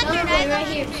have 100. Zelda I boy have right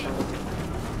 100. here.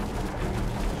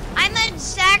 I'm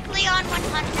exactly on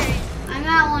 100. I'm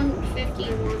at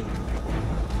 151.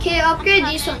 Okay, upgrade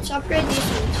these ones. Upgrade these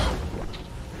ones.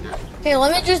 Okay,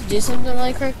 let me just do something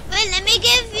really quick. Wait, let me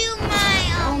give you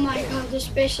my. Oh my god, this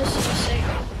space is so sick.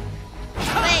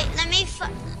 Wait, let me.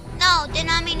 No, did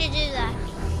not mean to do that.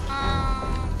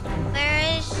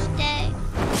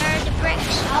 Where are the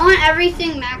bricks? I want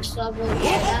everything max level.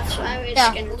 Yeah, that's why it's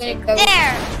Yeah, gonna we're take. gonna go.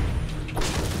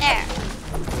 There.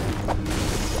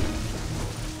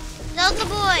 Zelda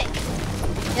boy.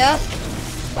 Yeah?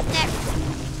 There.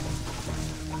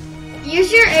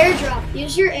 Use your airdrop.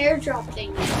 Use your airdrop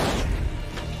thing.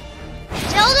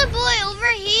 Zelda boy,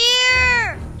 over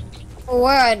here.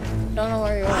 Where? I don't know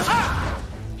where you are.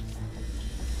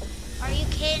 Are you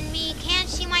kidding me? You can't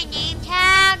see my name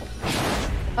tag?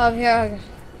 Up here.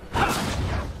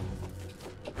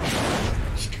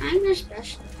 It's kind of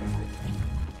special.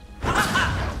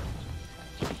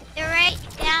 They're right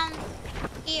down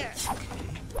here.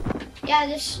 Yeah,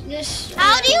 this.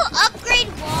 How do you upgrade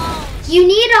walls? You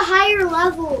need a higher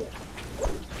level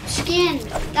skin.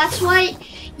 That's why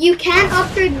you can't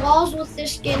upgrade walls with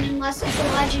this skin unless it's a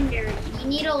legendary. You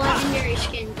need a legendary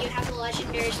skin. Do you have a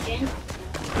legendary skin?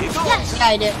 Yes, Yeah,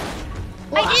 I do.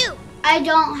 Well, I do. I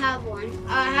don't have one.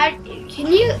 Can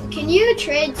you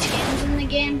trade skins in the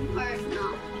game or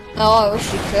no? Oh, I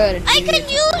wish you could. I can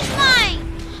use mine.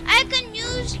 I can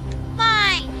use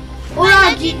mine. Or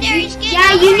My legendary skin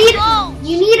yeah, is you need gold.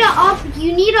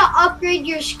 to upgrade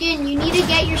your skin. You need to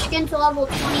get your skin to level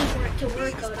 20 for it to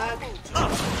work, Odag.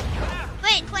 Wait,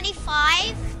 wait,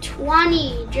 25?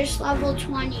 20, just level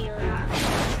 20 or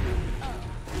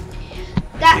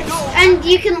that. And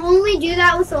you can only do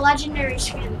that with a legendary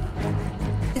skin.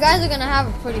 You guys are gonna have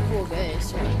a pretty cool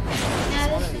base, right?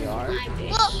 Yeah, One this of is you are. my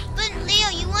base. Well, but Leo,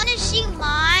 you want to see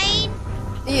mine?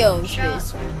 Theo's Sure.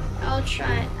 base. I'll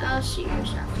try. I'll see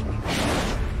yours after.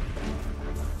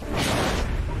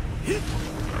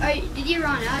 Alright, did you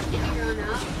run out?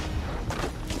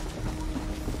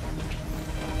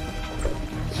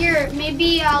 Here,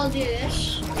 maybe I'll do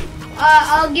this.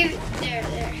 I'll give there.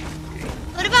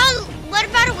 What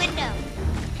about a window?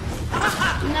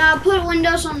 No, put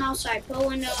windows on outside. Put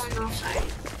windows on outside.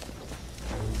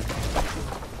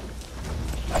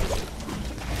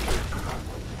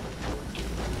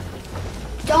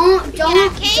 Don't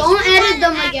edit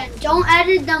them again. Don't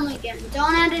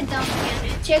edit them again.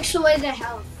 It takes away the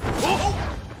health.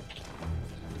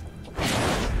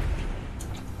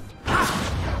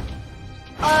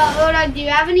 Oda, do you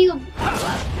have any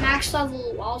max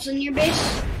level walls in your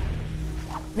base?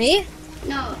 Me?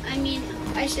 No, I mean,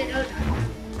 I said Oda.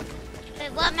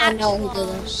 Wait, what max no, he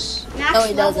walls? Max No,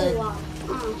 he level doesn't. wall.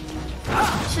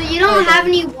 So you don't have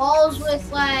any walls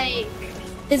with like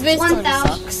His base kinda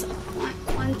 1,000. sucks.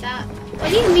 1,000. What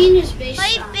do you mean his base? My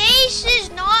sucks? base is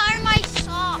not on my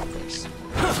socks.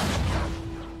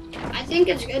 I think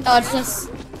it's good. No, it's just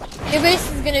your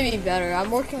base is gonna be better.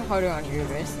 I'm working harder on your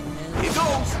base than his. Here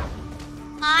goes.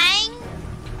 Mine?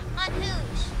 On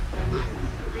whose?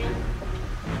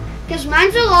 Because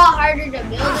mine's a lot harder to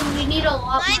build and we need a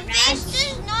lot My more base mags.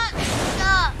 does not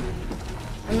suck.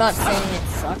 I'm not saying it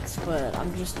sucks, but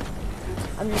I'm just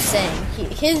saying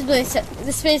his base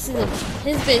is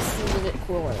a bit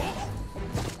cooler.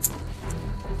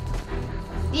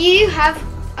 Do you have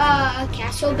a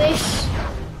castle base?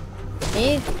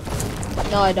 Me?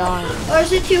 No, I don't. Or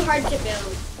is it too hard to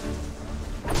build?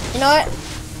 You know what?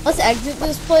 Let's exit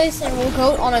this place and we'll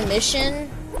go on a mission.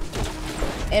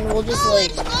 And we'll just Oh,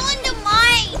 like. it's going to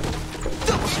mine.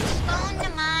 It's going to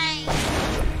mine.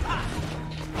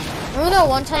 Remember that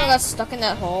one time I got stuck in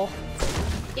that hole?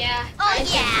 Yeah. Oh,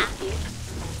 yeah.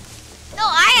 No,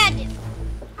 I had to.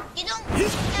 You don't.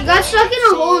 You got stuck in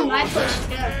a hole in my place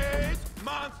too.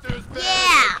 Monsters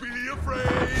Yeah. be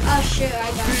afraid. Oh shit,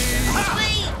 I got you.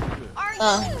 Wait,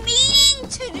 are you meaning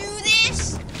to do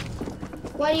this?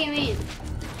 What do you mean?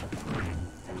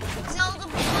 Zelda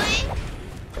boy?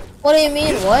 What do you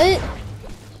mean? What?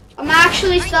 I'm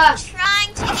actually Are stuck. you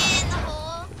trying to get in the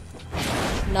hole?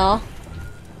 No.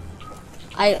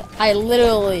 I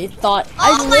literally thought. Oh,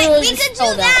 I wait, literally we just could do fell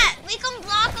down. that. We can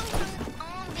block him from the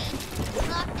zombie.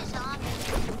 Block the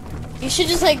zombie. You should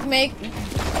just like make.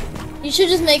 You should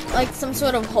just make like some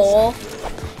sort of hole,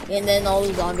 and then all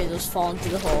the zombies just fall into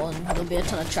the hole, and there'll be a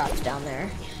ton of traps down there.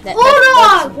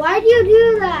 Hold on! Why do you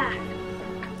do that?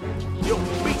 Yo,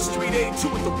 Beach Street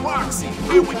A2 with the Roxy.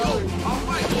 Here we go. All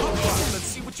right, let's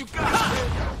see what you got.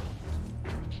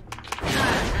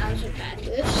 That was a bad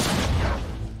boost.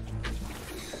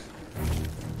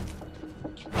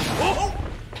 Oh,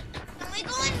 Can we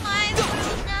go in my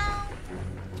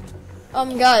room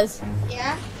now? Guys,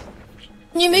 Yeah?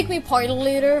 can you make me party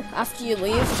leader after you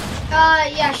leave?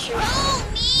 Yeah, sure. No,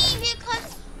 me,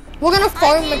 because We're gonna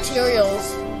farm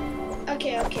materials.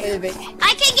 Okay. Baby.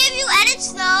 I can give you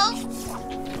edits though.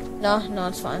 No,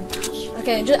 it's fine.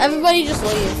 Okay, everybody just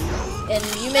leave, and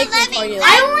you make me party leader.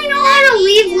 I only know how to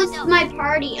leave with my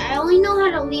party.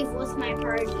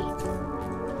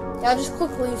 Yeah, just click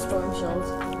leave storm shields.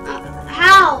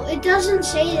 How? It doesn't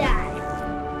say that.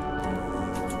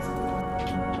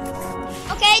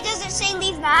 Okay, does it say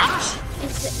leave match?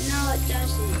 No, it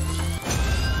doesn't.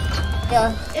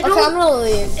 Yeah. It Okay, don't- I'm gonna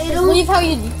leave. it Just don't- leave how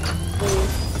you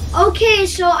leave. Okay,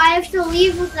 so I have to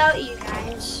leave without you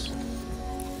guys.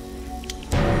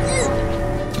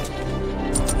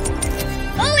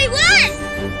 Oh, we won!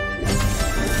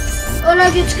 Oh no,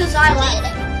 it's because I left.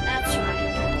 That's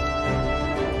right.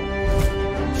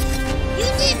 You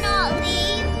did not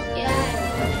leave. Yeah.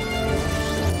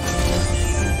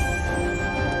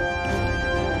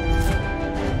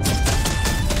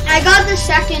 I got the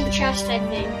second chest, I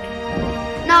think.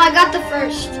 No, I got the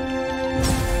first.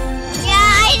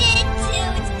 Yeah, I did too.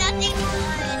 It's nothing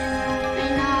good. I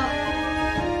know.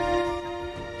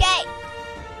 Okay.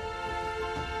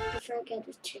 If I get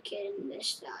a ticket in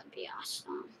this, that'd be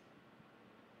awesome.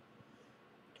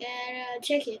 Get a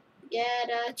ticket. Get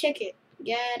a ticket.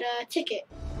 Get a ticket.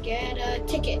 Get a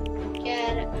ticket.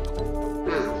 Get a.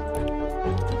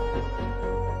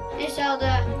 Hey,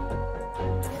 Zelda.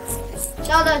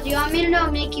 Zelda, do you want me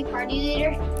to make you party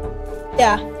leader?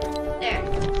 Yeah. There.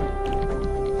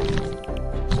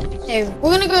 Hey,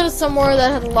 we're gonna go to somewhere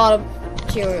that has a lot of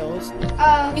materials.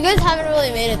 You guys haven't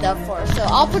really made it that far, so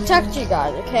I'll protect you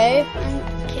guys, okay?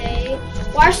 Okay.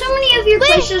 Why are so many of your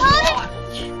places locked?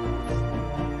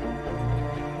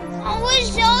 Oh, a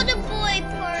Zelda boy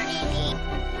party.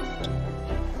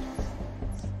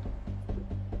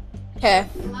 Okay.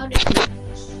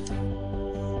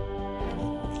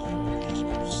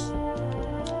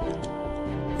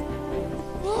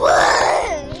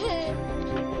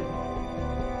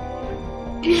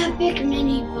 An epic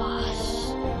mini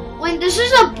boss. Wait, this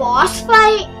is a boss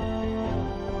fight?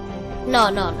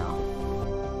 No.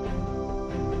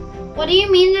 What do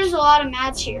you mean there's a lot of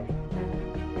mats here?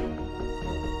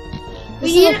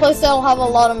 This is a place that'll have a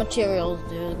lot of materials,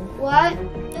 dude. What?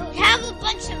 We have a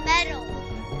bunch of metal.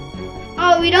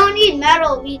 Oh, we don't need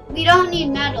metal. We don't need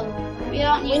metal.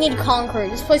 We need concrete.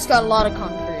 This place got a lot of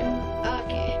concrete.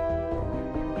 Okay.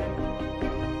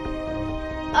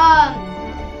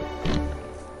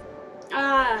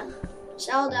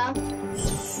 Zelda.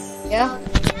 Yeah?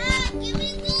 Give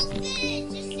me goldfish,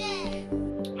 just say.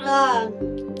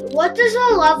 What does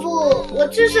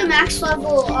a max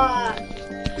level,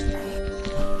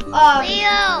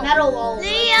 Leo. metal wall?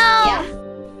 Leo. Yeah?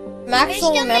 Max Are you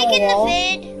still level metal making wall. the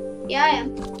vid? Yeah, I am.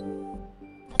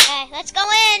 Okay, let's go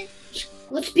in.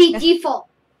 Let's be default.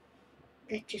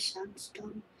 That just sounds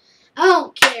dumb. I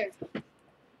don't care.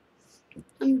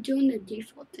 I'm doing the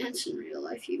default dance in real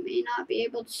life. You may not be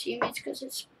able to see me. It's because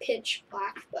it's pitch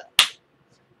black, but...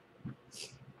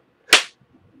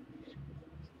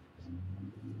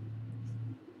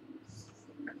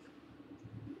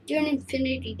 Do an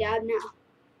infinity dab now.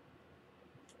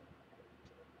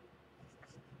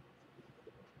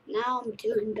 Now I'm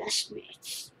doing best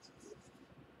mates.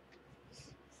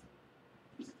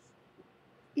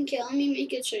 Okay, let me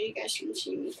make it so you guys can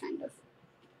see me, kind of.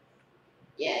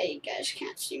 Yeah, you guys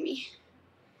can't see me.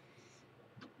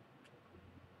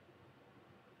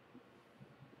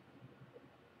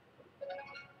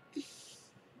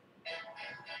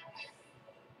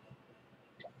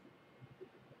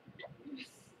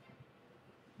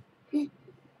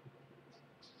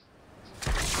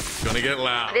 Gonna get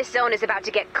loud. This zone is about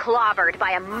to get clobbered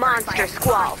by a monster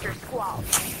squall.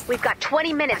 We've got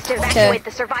 20 minutes to evacuate the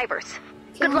survivors.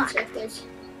 Good luck.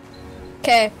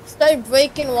 Okay, start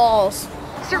breaking walls.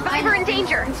 Survivor in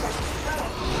danger.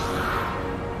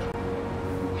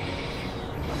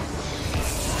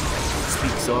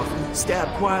 Speak softly, stab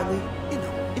quietly,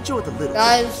 enjoy the little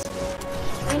Guys,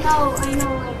 I know.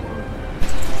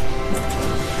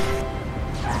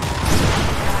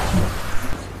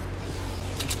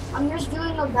 I'm just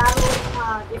doing a battle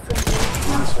in different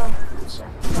games, so.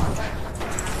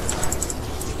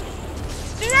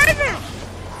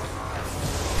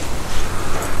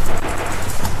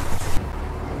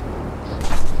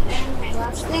 And my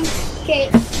last thing. Okay.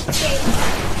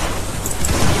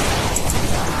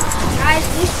 Guys,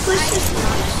 this place is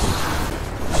nice.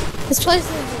 this place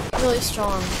is really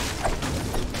strong.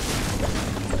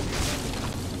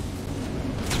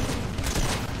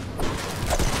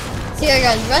 So yeah,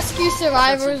 guys, rescue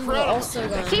survivors. We're also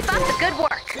going Keep up the good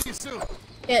work.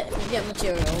 get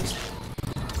materials.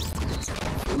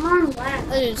 Come on,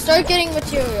 lad. Dude, start getting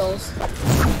materials.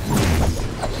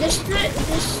 This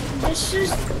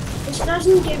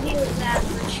doesn't give you that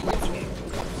much material.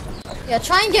 Yeah,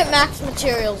 try and get max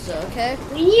materials though, okay?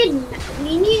 We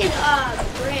need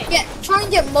brick. Yeah, try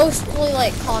and get mostly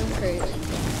like concrete.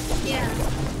 Yeah.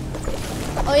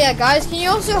 Oh yeah, guys, can you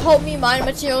also help me mine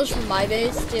materials from my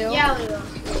base too? Yeah, we will.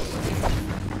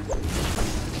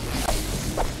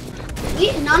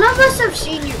 None of us have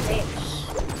seen your base.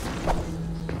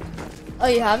 Oh,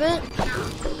 you haven't?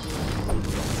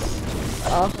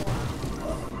 Oh.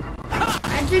 I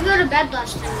had to go to bed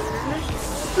last time, remember?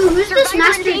 Ooh, who's this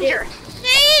master dude?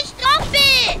 Hey, stop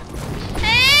it!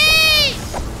 Hey!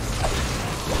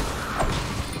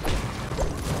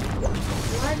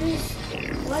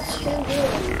 What's he doing?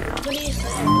 Nobody's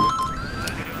there.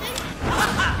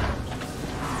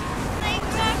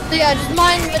 So yeah, just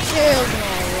mine materials and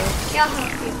all this. Yeah, I'll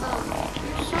help you. Oh,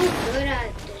 you're so good at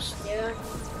this, dude.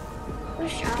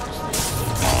 Wish I was this.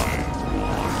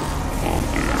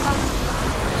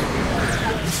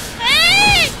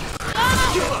 Hey!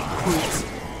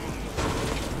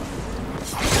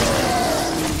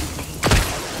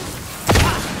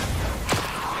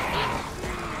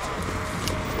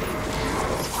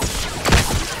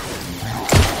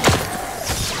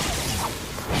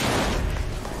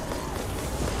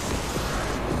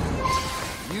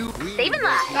 Saving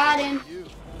lives. Got him.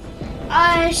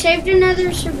 I saved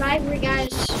another survivor, guys.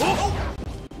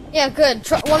 Yeah, good.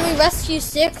 When we rescue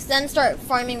 6, then start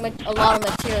farming a lot of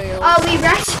materials. We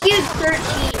rescued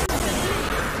 13.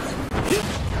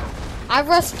 I've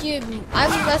rescued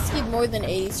more than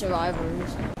 80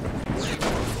 survivors.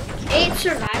 8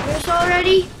 survivors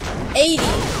already? 80.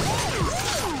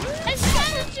 It's not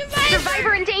a survivor.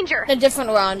 Survivor in danger. In a different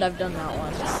round, I've done that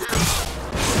once.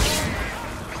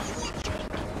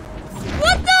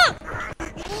 What the?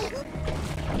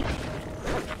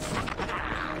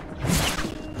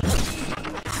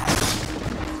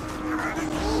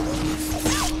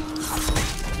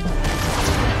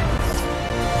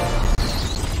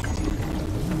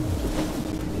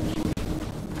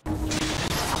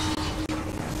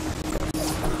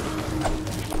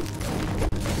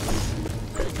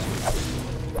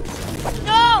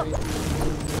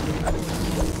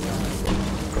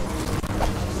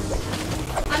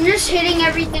 I'm just hitting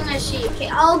everything I see. Okay,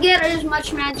 I'll get as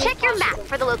much magic. Check your possible. map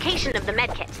for the location of the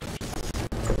medkit.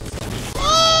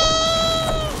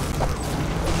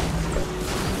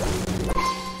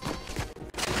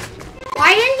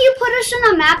 Why didn't you put us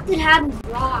on a map that had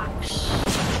rocks?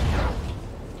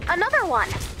 Another one.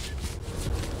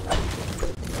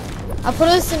 I put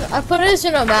us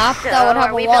in a map that would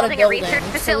have are we a lot of building a buildings. research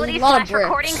So facility a lot of /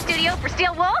 recording bricks. studio for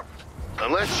Steel Wool?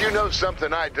 Unless you know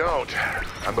something I don't,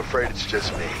 I'm afraid it's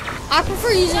just me. I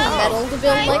prefer using metal to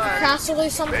build like a castle or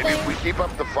something. Maybe if we keep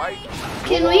up the fight.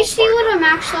 Can we'll we all see find what out. a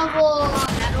max level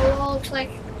metal wall looks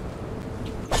like?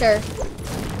 Sure.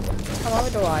 Come over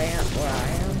to where I am.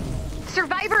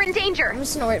 Survivor in danger. I'm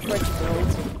just gonna wait for it to build.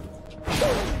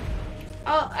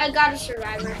 Oh, I got a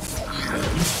survivor.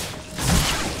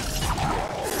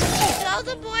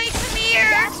 Zelda boy, come here.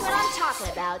 That's what I'm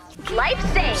talking about. Life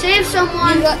saved. Save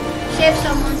someone. Save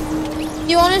someone.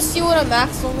 You want to see what a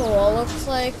max level wall looks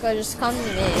like? Or just come to me.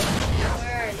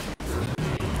 Where are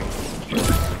you?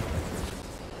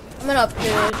 I'm gonna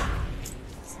upgrade.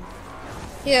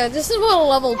 Yeah, this is what a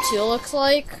level 2 looks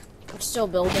like. I'm still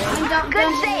building.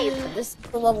 Good save. This is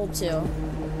the level 2.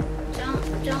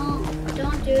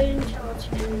 Don't do it until it's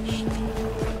finished.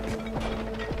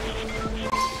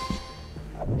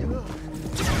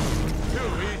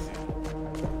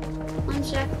 One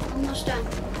sec, almost done.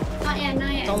 Not yet,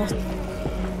 not yet. Almost.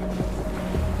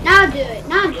 Now do it,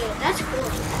 that's cool.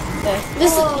 Okay.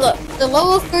 This is the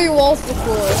level 3 wall's the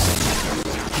coolest.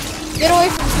 Get away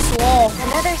from this wall.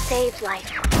 Another saved life.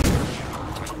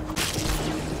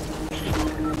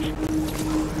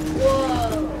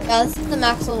 Whoa. Yeah, this is the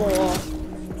max level wall.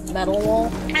 Metal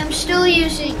wall. I'm still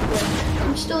using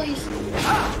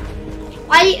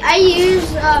I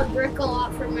use brick a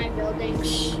lot for my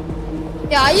buildings.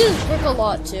 Yeah, I use brick a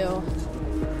lot too.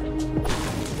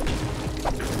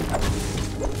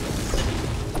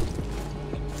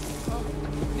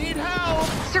 Need help!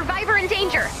 Survivor in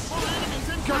danger.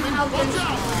 Incoming! Watch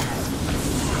out!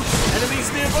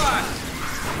 Enemies nearby!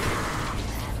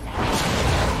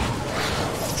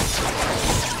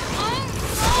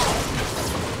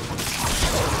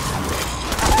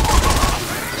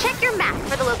 Check your map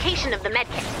for the location of the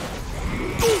medkit.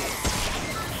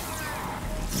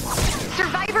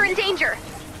 Survivor in danger.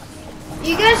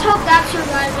 You guys help that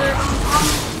survivor.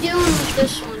 I'm dealing with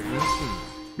this one.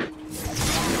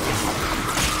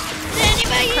 Did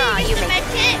anybody use the med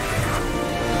kit?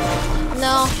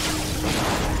 No.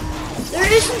 There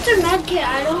isn't a med kit.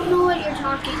 I don't know what you're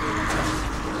talking about.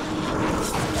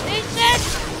 They said,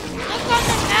 look on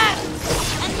the map,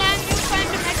 and then you'll find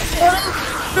a med kit.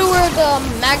 Go to where the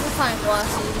magnifying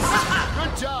glass is.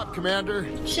 Good job, Commander.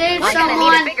 Save I'm gonna need a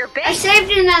someone. bigger base. I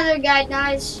saved another guy,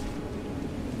 guys.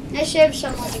 I saved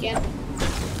someone again.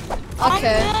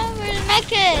 Okay. Oh no, where's the med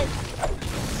kit?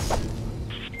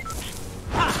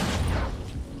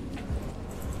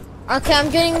 Okay, I'm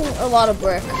getting a lot of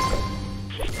brick.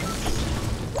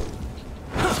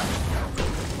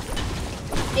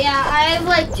 Yeah, I have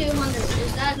like 200.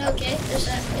 Is that okay? Is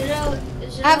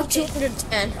it I have okay?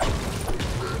 210.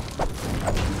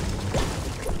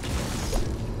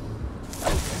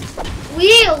 We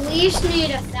at least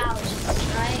need 1,000,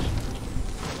 right?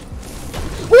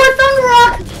 Oh, I found a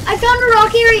rock! I found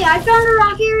a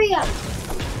rock area!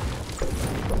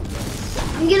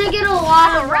 I'm gonna get a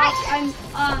lot of rock.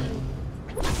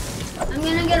 I'm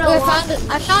gonna get a Oh, lot.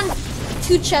 I found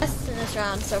 2 chests in this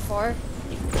round so far.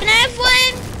 Can I have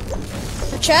one?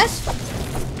 A chest?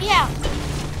 Yeah.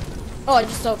 Oh, I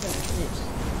just opened it.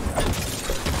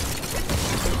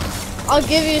 I'll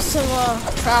give you some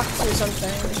traps or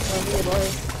something. Whatever you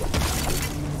like.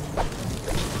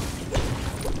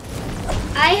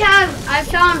 I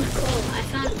found coal.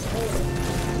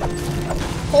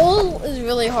 Coal is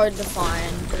really hard to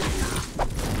find.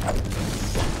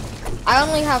 I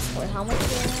only have, wait, how much do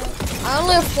I have? I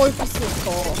only have 4 pieces of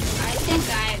coal. I think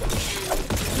I have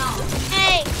 10. No.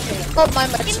 Hey, Oh, my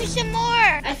give me some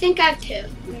more. I think I have 2.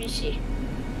 Let me see.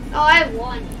 Oh, I have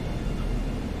 1.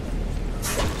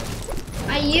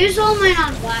 I use all mine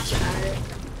on blast powder.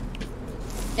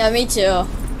 Yeah, me too.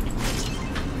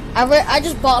 I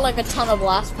just bought like a ton of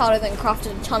blast powder, then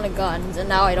crafted a ton of guns, and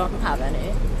now I don't have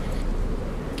any.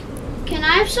 Can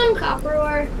I have some copper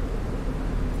ore?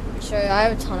 Sure, I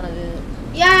have a ton of it.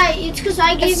 Yeah, it's because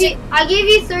I gave you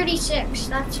 36.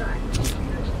 That's why.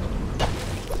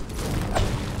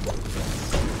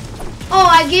 Oh,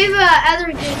 I gave other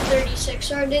dude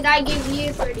 36, or did I give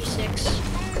you 36?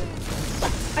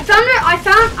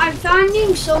 I'm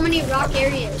finding so many rock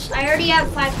areas. I already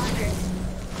have 500.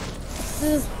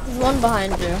 There's one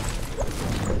behind you.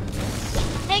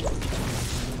 Hey.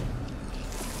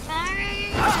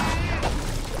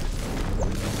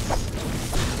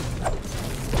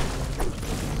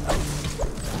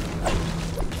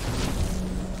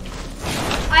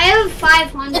 I have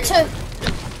 500.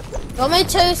 You want me to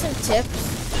tell you some tips?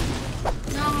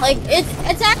 No. Like,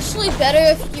 it's actually better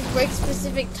if you break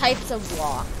specific types of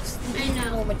blocks. I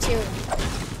know. More material.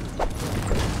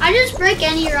 I just break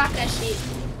any rock I see.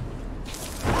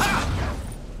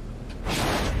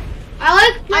 I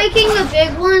like breaking the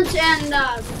big ones and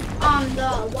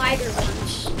the wider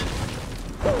ones.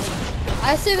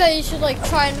 I say that you should like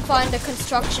try and find a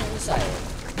construction site.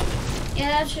 Yeah,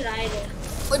 that's what I do.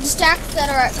 But stacks that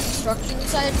are at construction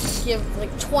sites give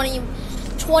like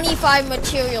 25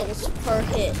 materials per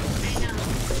hit. I know.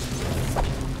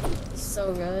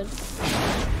 So good.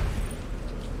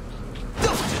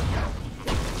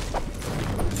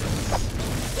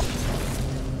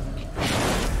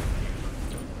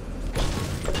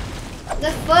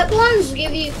 The foot ones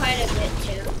give you quite a bit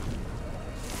too.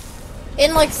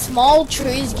 And like small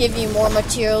trees give you more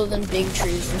material than big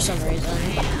trees for some reason.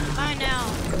 I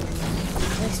know.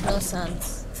 Makes no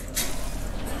sense.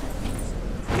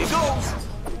 Here goes.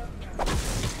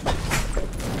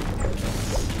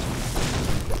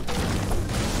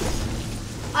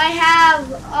 I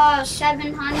have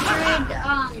 700. I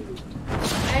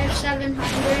have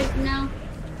 700 now.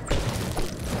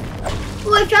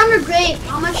 Oh, I found a grave.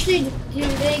 How much do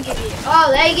they give you?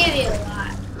 Oh, they give you a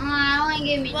lot. It only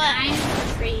gave me 9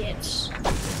 for 3 hits.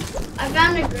 I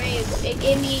found a grave. It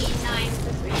gave me 9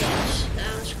 for 3 hits.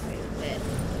 That was quite a bit.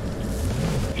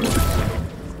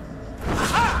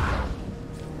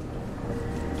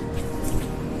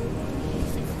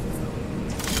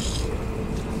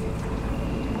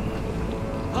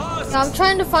 Yeah, I'm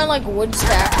trying to find like wood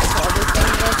stacks or other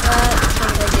things like that.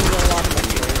 Because they give you a lot of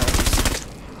materials.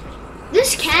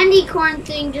 This candy corn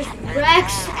thing just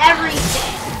wrecks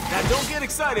everything. Now don't get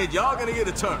excited, y'all gonna get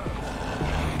a turn.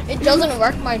 It doesn't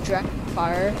work my direct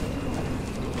fire.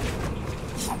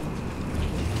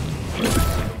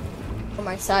 Or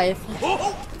my scythe.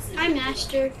 Oh, Hi,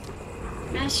 Master.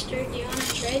 Master, do you want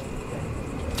to trade?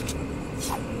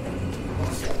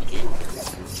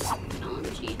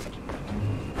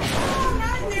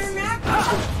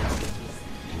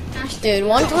 Dude,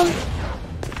 one time.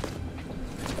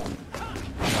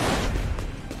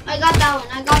 I got that one.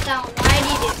 I got that one. Why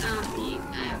did it?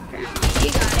 Apparently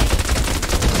you got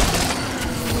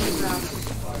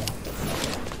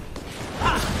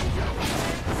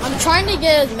I'm trying to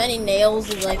get as many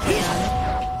nails as I can.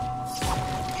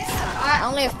 I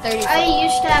only have 30. I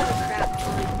used to have a crap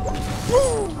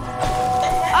ton.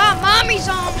 Ah, mommy's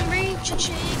on me.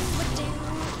 Cha-ching.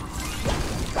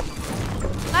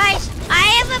 Guys, I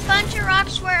have a bunch of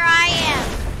rocks where I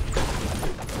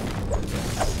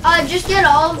am. Just get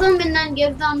all of them and then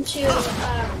give them to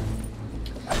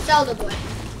Zelda Boy.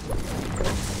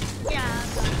 Yeah.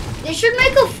 They should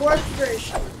make a 4th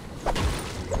version.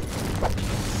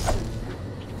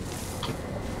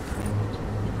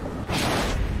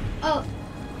 Oh,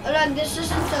 look, this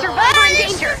isn't the Survivor in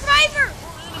danger. Survivor!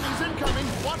 enemies incoming.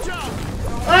 Watch out.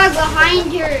 Look,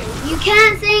 behind her. You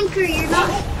can't thank her.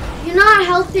 You're not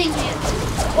helping him.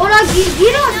 Oh, look,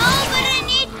 you don't. No, but I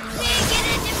need to get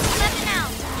a different weapon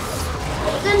out.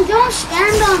 Then don't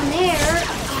stand on there.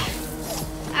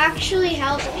 Actually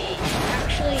help me.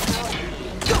 Actually help me.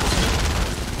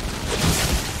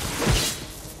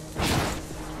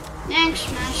 Thanks,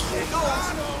 Master.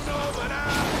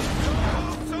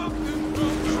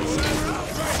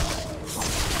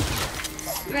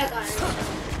 Red line.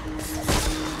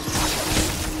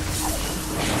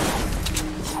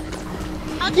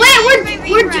 Wait,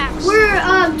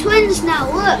 we're twins now.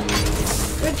 Look,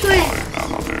 we're twins.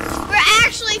 We're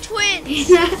actually twins.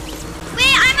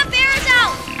 Wait, I'm a bear's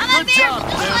out. I'm a bear.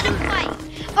 Just let him fight.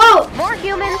 Oh, More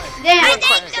humans. damn. I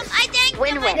thanked him. I thanked him. I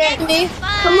Win-win. thanked him. Me?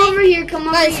 Bye. Come over here. Come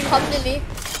over Guys, here. come to me.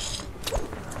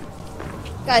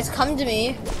 Guys, come to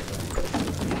me.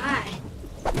 Hi.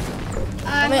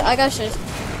 I got shit.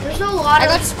 There's a lot I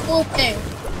of... got this cool thing.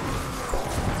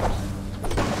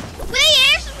 Wait,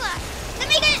 air supply. Let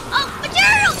me get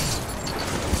materials.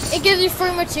 It gives you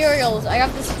free materials. I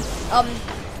got this a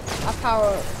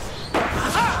power.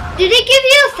 Did it give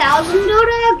you 1,000,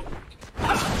 Dog?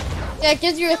 Yeah, it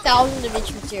gives you 1,000 of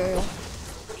each material.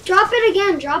 Drop it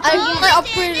again. Drop it again. I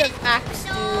upgraded it max,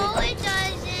 dude. No, it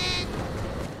doesn't.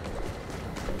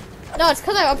 No, it's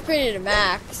because I upgraded it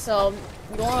max. So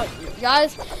you want,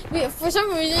 guys? For some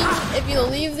reason, if you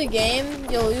leave the game,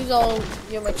 you'll lose all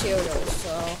your materials. So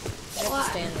you have to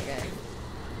stay in the game.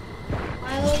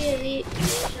 Why will you lose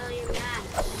all your max?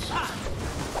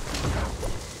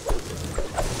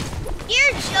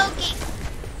 You're joking.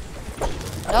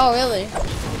 No, really.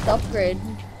 It's upgrade.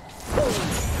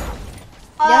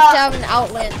 You have to have an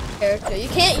Outlander character. You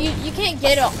can't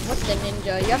get it with the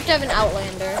ninja. You have to have an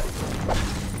Outlander.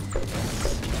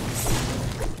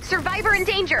 Survivor in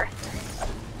danger.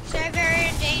 Survivor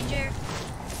in danger.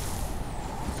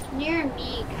 Near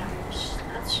me, guys.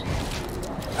 That's...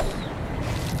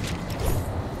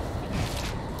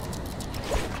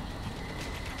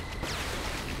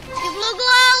 Blue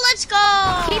glow, let's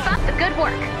go. Keep up the good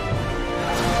work.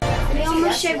 We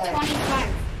almost saved 25.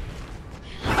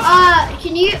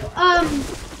 Can you,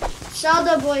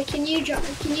 Zelda boy, can you drop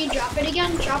it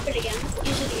again? Drop it again.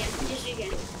 Use it again. Use it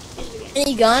again. Use it again.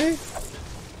 Any gun?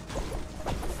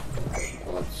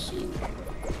 Let's see.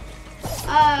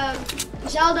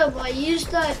 Zelda boy, use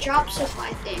the drop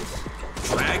supply thing.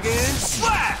 Dragon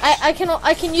slash!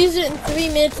 I can use it in 3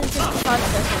 minutes and 55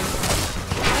 seconds.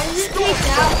 Why does it take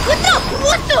that?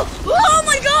 What the? Oh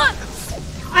my god!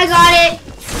 I got it.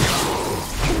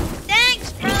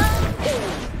 Thanks, bro.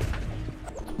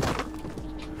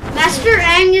 Master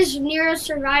Aang is near a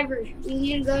survivor. We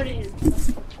need to go to him.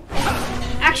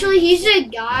 Actually, he's a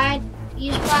god.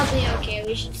 He's probably okay.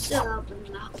 We should still help him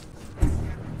though.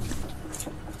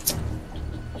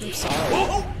 I'm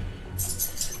sorry.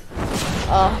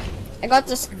 I got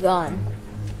this gun.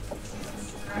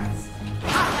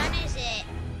 What gun is it?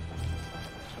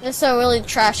 It's a really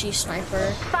trashy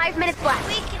sniper. 5 minutes left.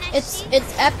 Wait, can I see?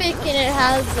 It's epic and it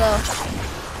has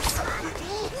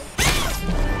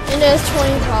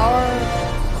 20 power.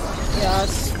 Yeah,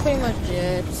 that's pretty much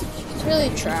it. It's really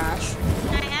trash.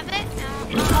 Can I have it?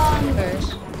 No.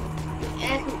 First.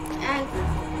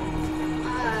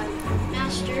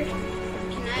 Master,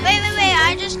 can I? Wait.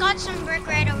 I just got some brick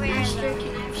right over here. Master,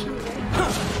 can I have some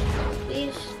bread?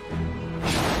 Please.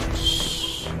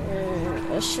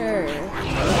 Sure.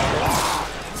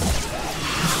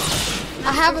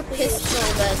 I have a pistol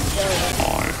that's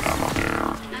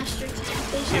Master, can I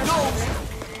please Here have goes. some bread?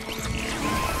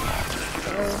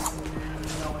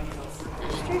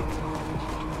 Master?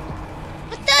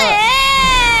 What the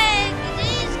heck?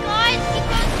 These guys keep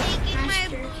on taking my.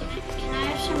 Master, can I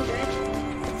have some bread?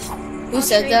 Who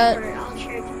said that? I'll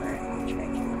trade for it.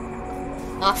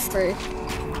 Not free.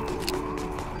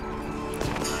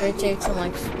 It takes some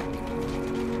like.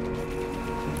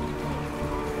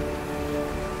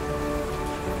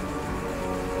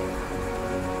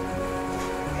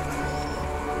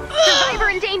 Survivor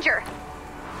in danger.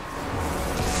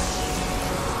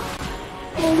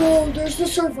 Oh no, there's the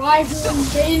survivor in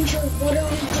danger. What are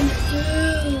we gonna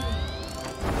do?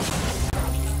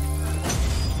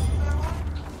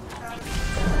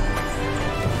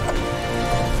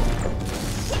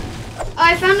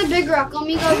 I found a big rock. Let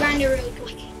me go grind it really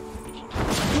quick.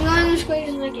 I'm going as quick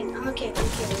as I can. Okay,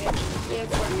 we have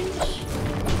 4 minutes.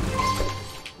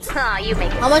 Ah, you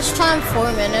make it. How much time?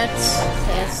 4 minutes.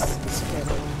 Yes, it's good.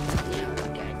 Yeah,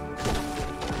 we're good.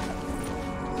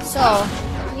 So,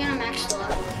 We're gonna max the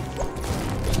level.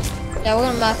 yeah, we're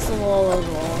gonna max the wall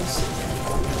of walls.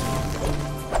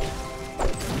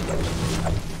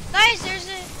 Guys, there's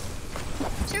a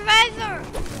survivor.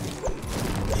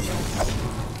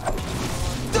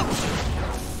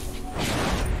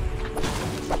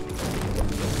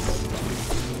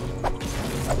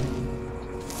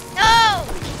 No!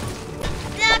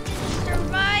 Not the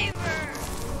survivor.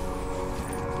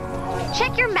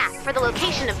 Check your map for the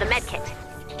location of the medkit.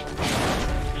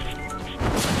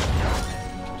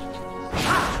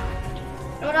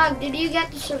 Odog, did you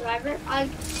get the survivor?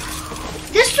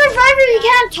 This survivor you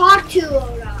can't talk to,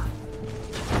 Odog.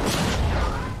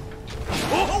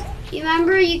 You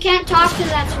remember, you can't talk to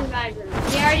that survivor.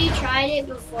 We already tried it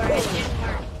before, it didn't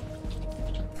work.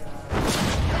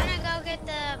 I'm gonna go get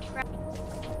the.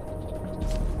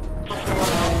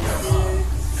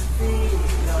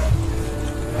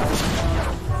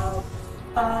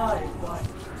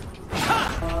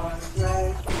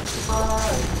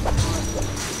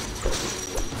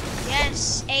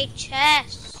 Yes, a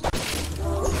chest.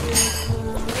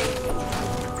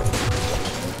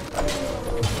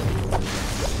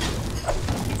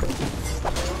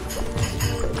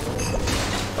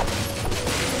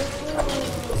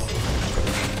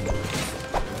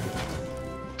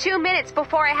 2 minutes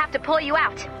before I have to pull you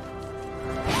out.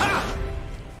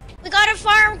 We gotta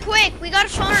farm quick. We gotta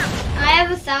farm. I have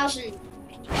 1,000.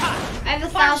 I have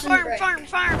 1,000 brick. Farm.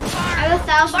 I have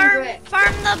 1,000 brick.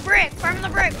 Farm the brick. Farm the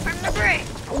brick.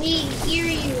 We hear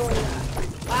you,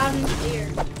 loud and clear.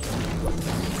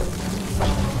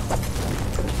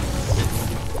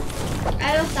 I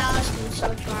have 1,000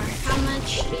 so far. How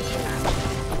much do you have?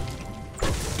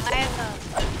 I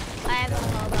have a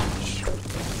whole bunch.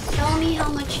 Tell me how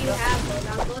much you have,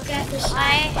 Logan. Look at the side.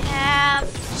 I have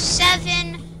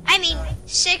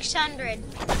 600.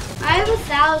 I have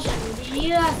 1,000. Do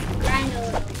you have to grind a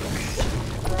little?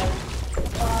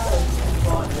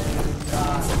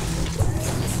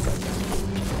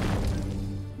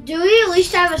 Do we at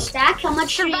least have a stack? How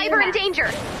much do you have? Survivor in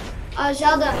danger.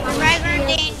 Zelda, how much Survivor do in you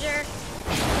have? danger.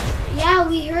 Yeah,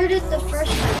 we heard it the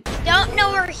first time. Don't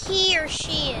know where he or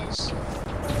she is.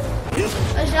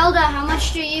 Zelda, how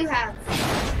much do you have?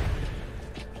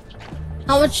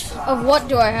 How much of what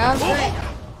do I have? Brick.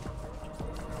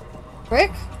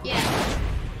 Brick? Yeah.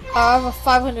 I have a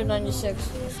 596.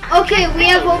 Okay, we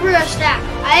have over a stack.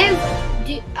 I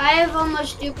have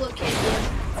almost duplicate you.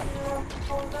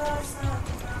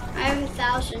 I have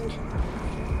 1,000.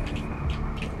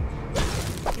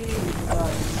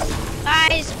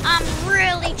 Guys, I'm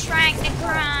really trying to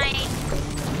grind.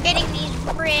 Getting these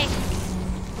bricks.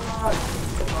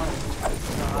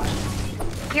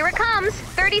 Here it comes.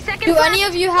 30 seconds Do left. any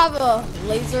of you have a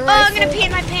laser Oh, rifle? I'm gonna pee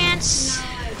in my pants.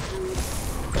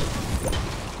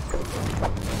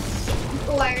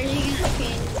 Why are you gonna pee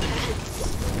in your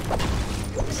pants?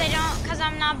 Cause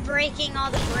I'm not breaking all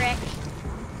the brick.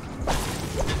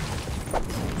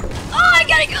 Oh, I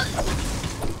gotta go.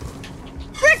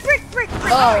 Brick.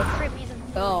 Oh. Brick me the.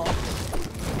 Oh.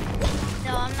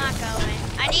 No, I'm not going.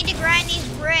 I need to grind these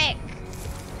bricks.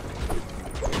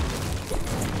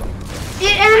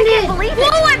 It ended.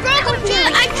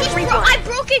 Whoa, I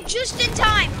broke it just in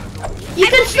time. You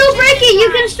can still break it. You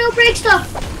can still break stuff.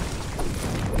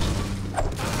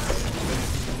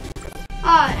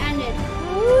 Oh, it ended.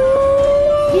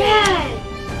 Yes.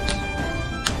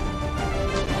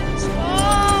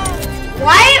 Oh.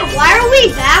 Why are we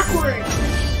backwards?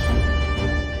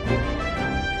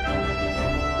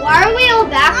 Why are we all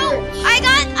backwards? I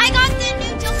got the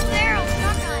new double barrel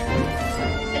shotgun.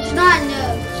 It's not new.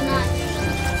 It's not.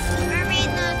 I mean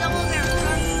the double barrel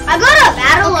shotgun. I got a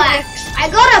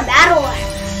battle axe.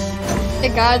 Hey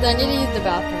guys, I need to use the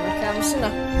bathroom. Okay, I'm just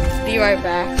gonna be right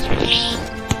back.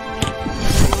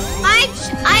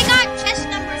 I got chest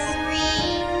number 3.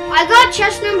 I got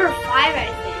chest number 5, I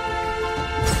think.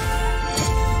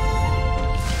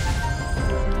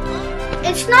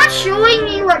 It's not showing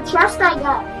me what chest I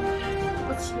got.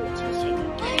 Let's see what chest I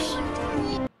got.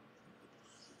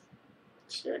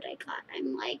 Let's see what I got.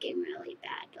 I'm lagging really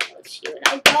bad, but let's see what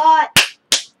I got.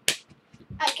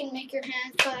 I can make your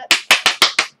hand cut.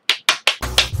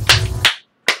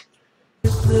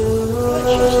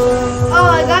 Oh,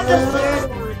 I got the third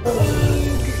one.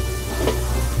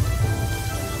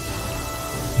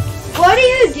 What do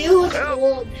you do with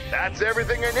gold? That's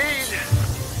everything I need.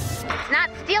 It's not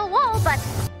steel wool, but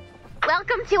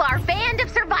welcome to our band of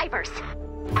survivors.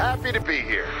 Happy to be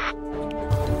here.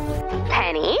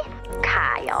 Penny,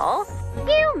 Kyle,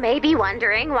 you may be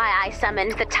wondering why I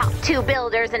summoned the top 2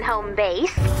 builders in home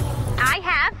base. I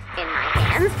have, in my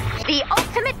hands, the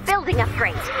ultimate building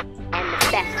upgrade. And the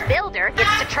best builder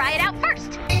gets to try it out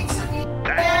first. That's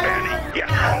Penny.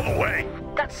 Yeah, all the way.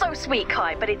 That's so sweet,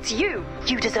 Kai, but it's you.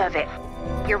 You deserve it.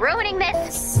 You're ruining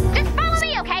this. Just follow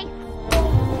me, okay?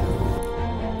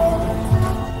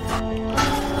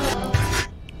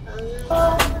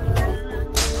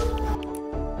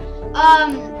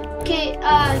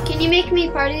 Can you make me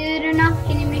party leader now?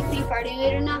 Can you make me party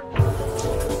leader now?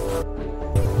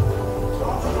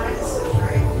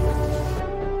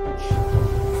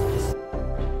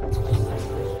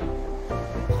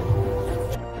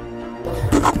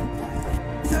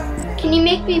 Can you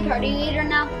make me party leader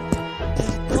now?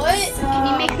 What? Can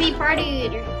you make me party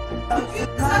leader?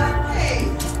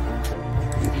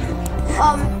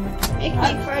 Make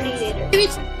me party leader.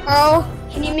 Oh,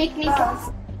 Can you make me?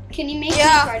 Can you make me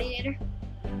Yeah. party leader?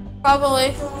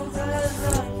 probably.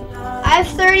 I have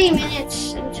 30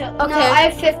 minutes until. No, Okay. I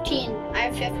have 15. I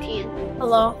have 15.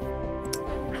 Hello.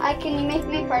 Hi, can you make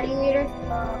me party leader?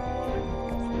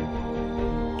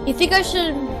 You think I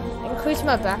should increase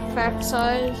my backpack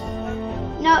size?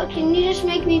 No, can you just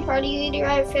make me party leader?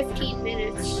 I have 15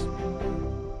 minutes.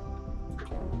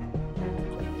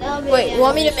 That'll be Wait, the you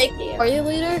want me to end make of this video. party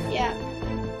leader? Yeah.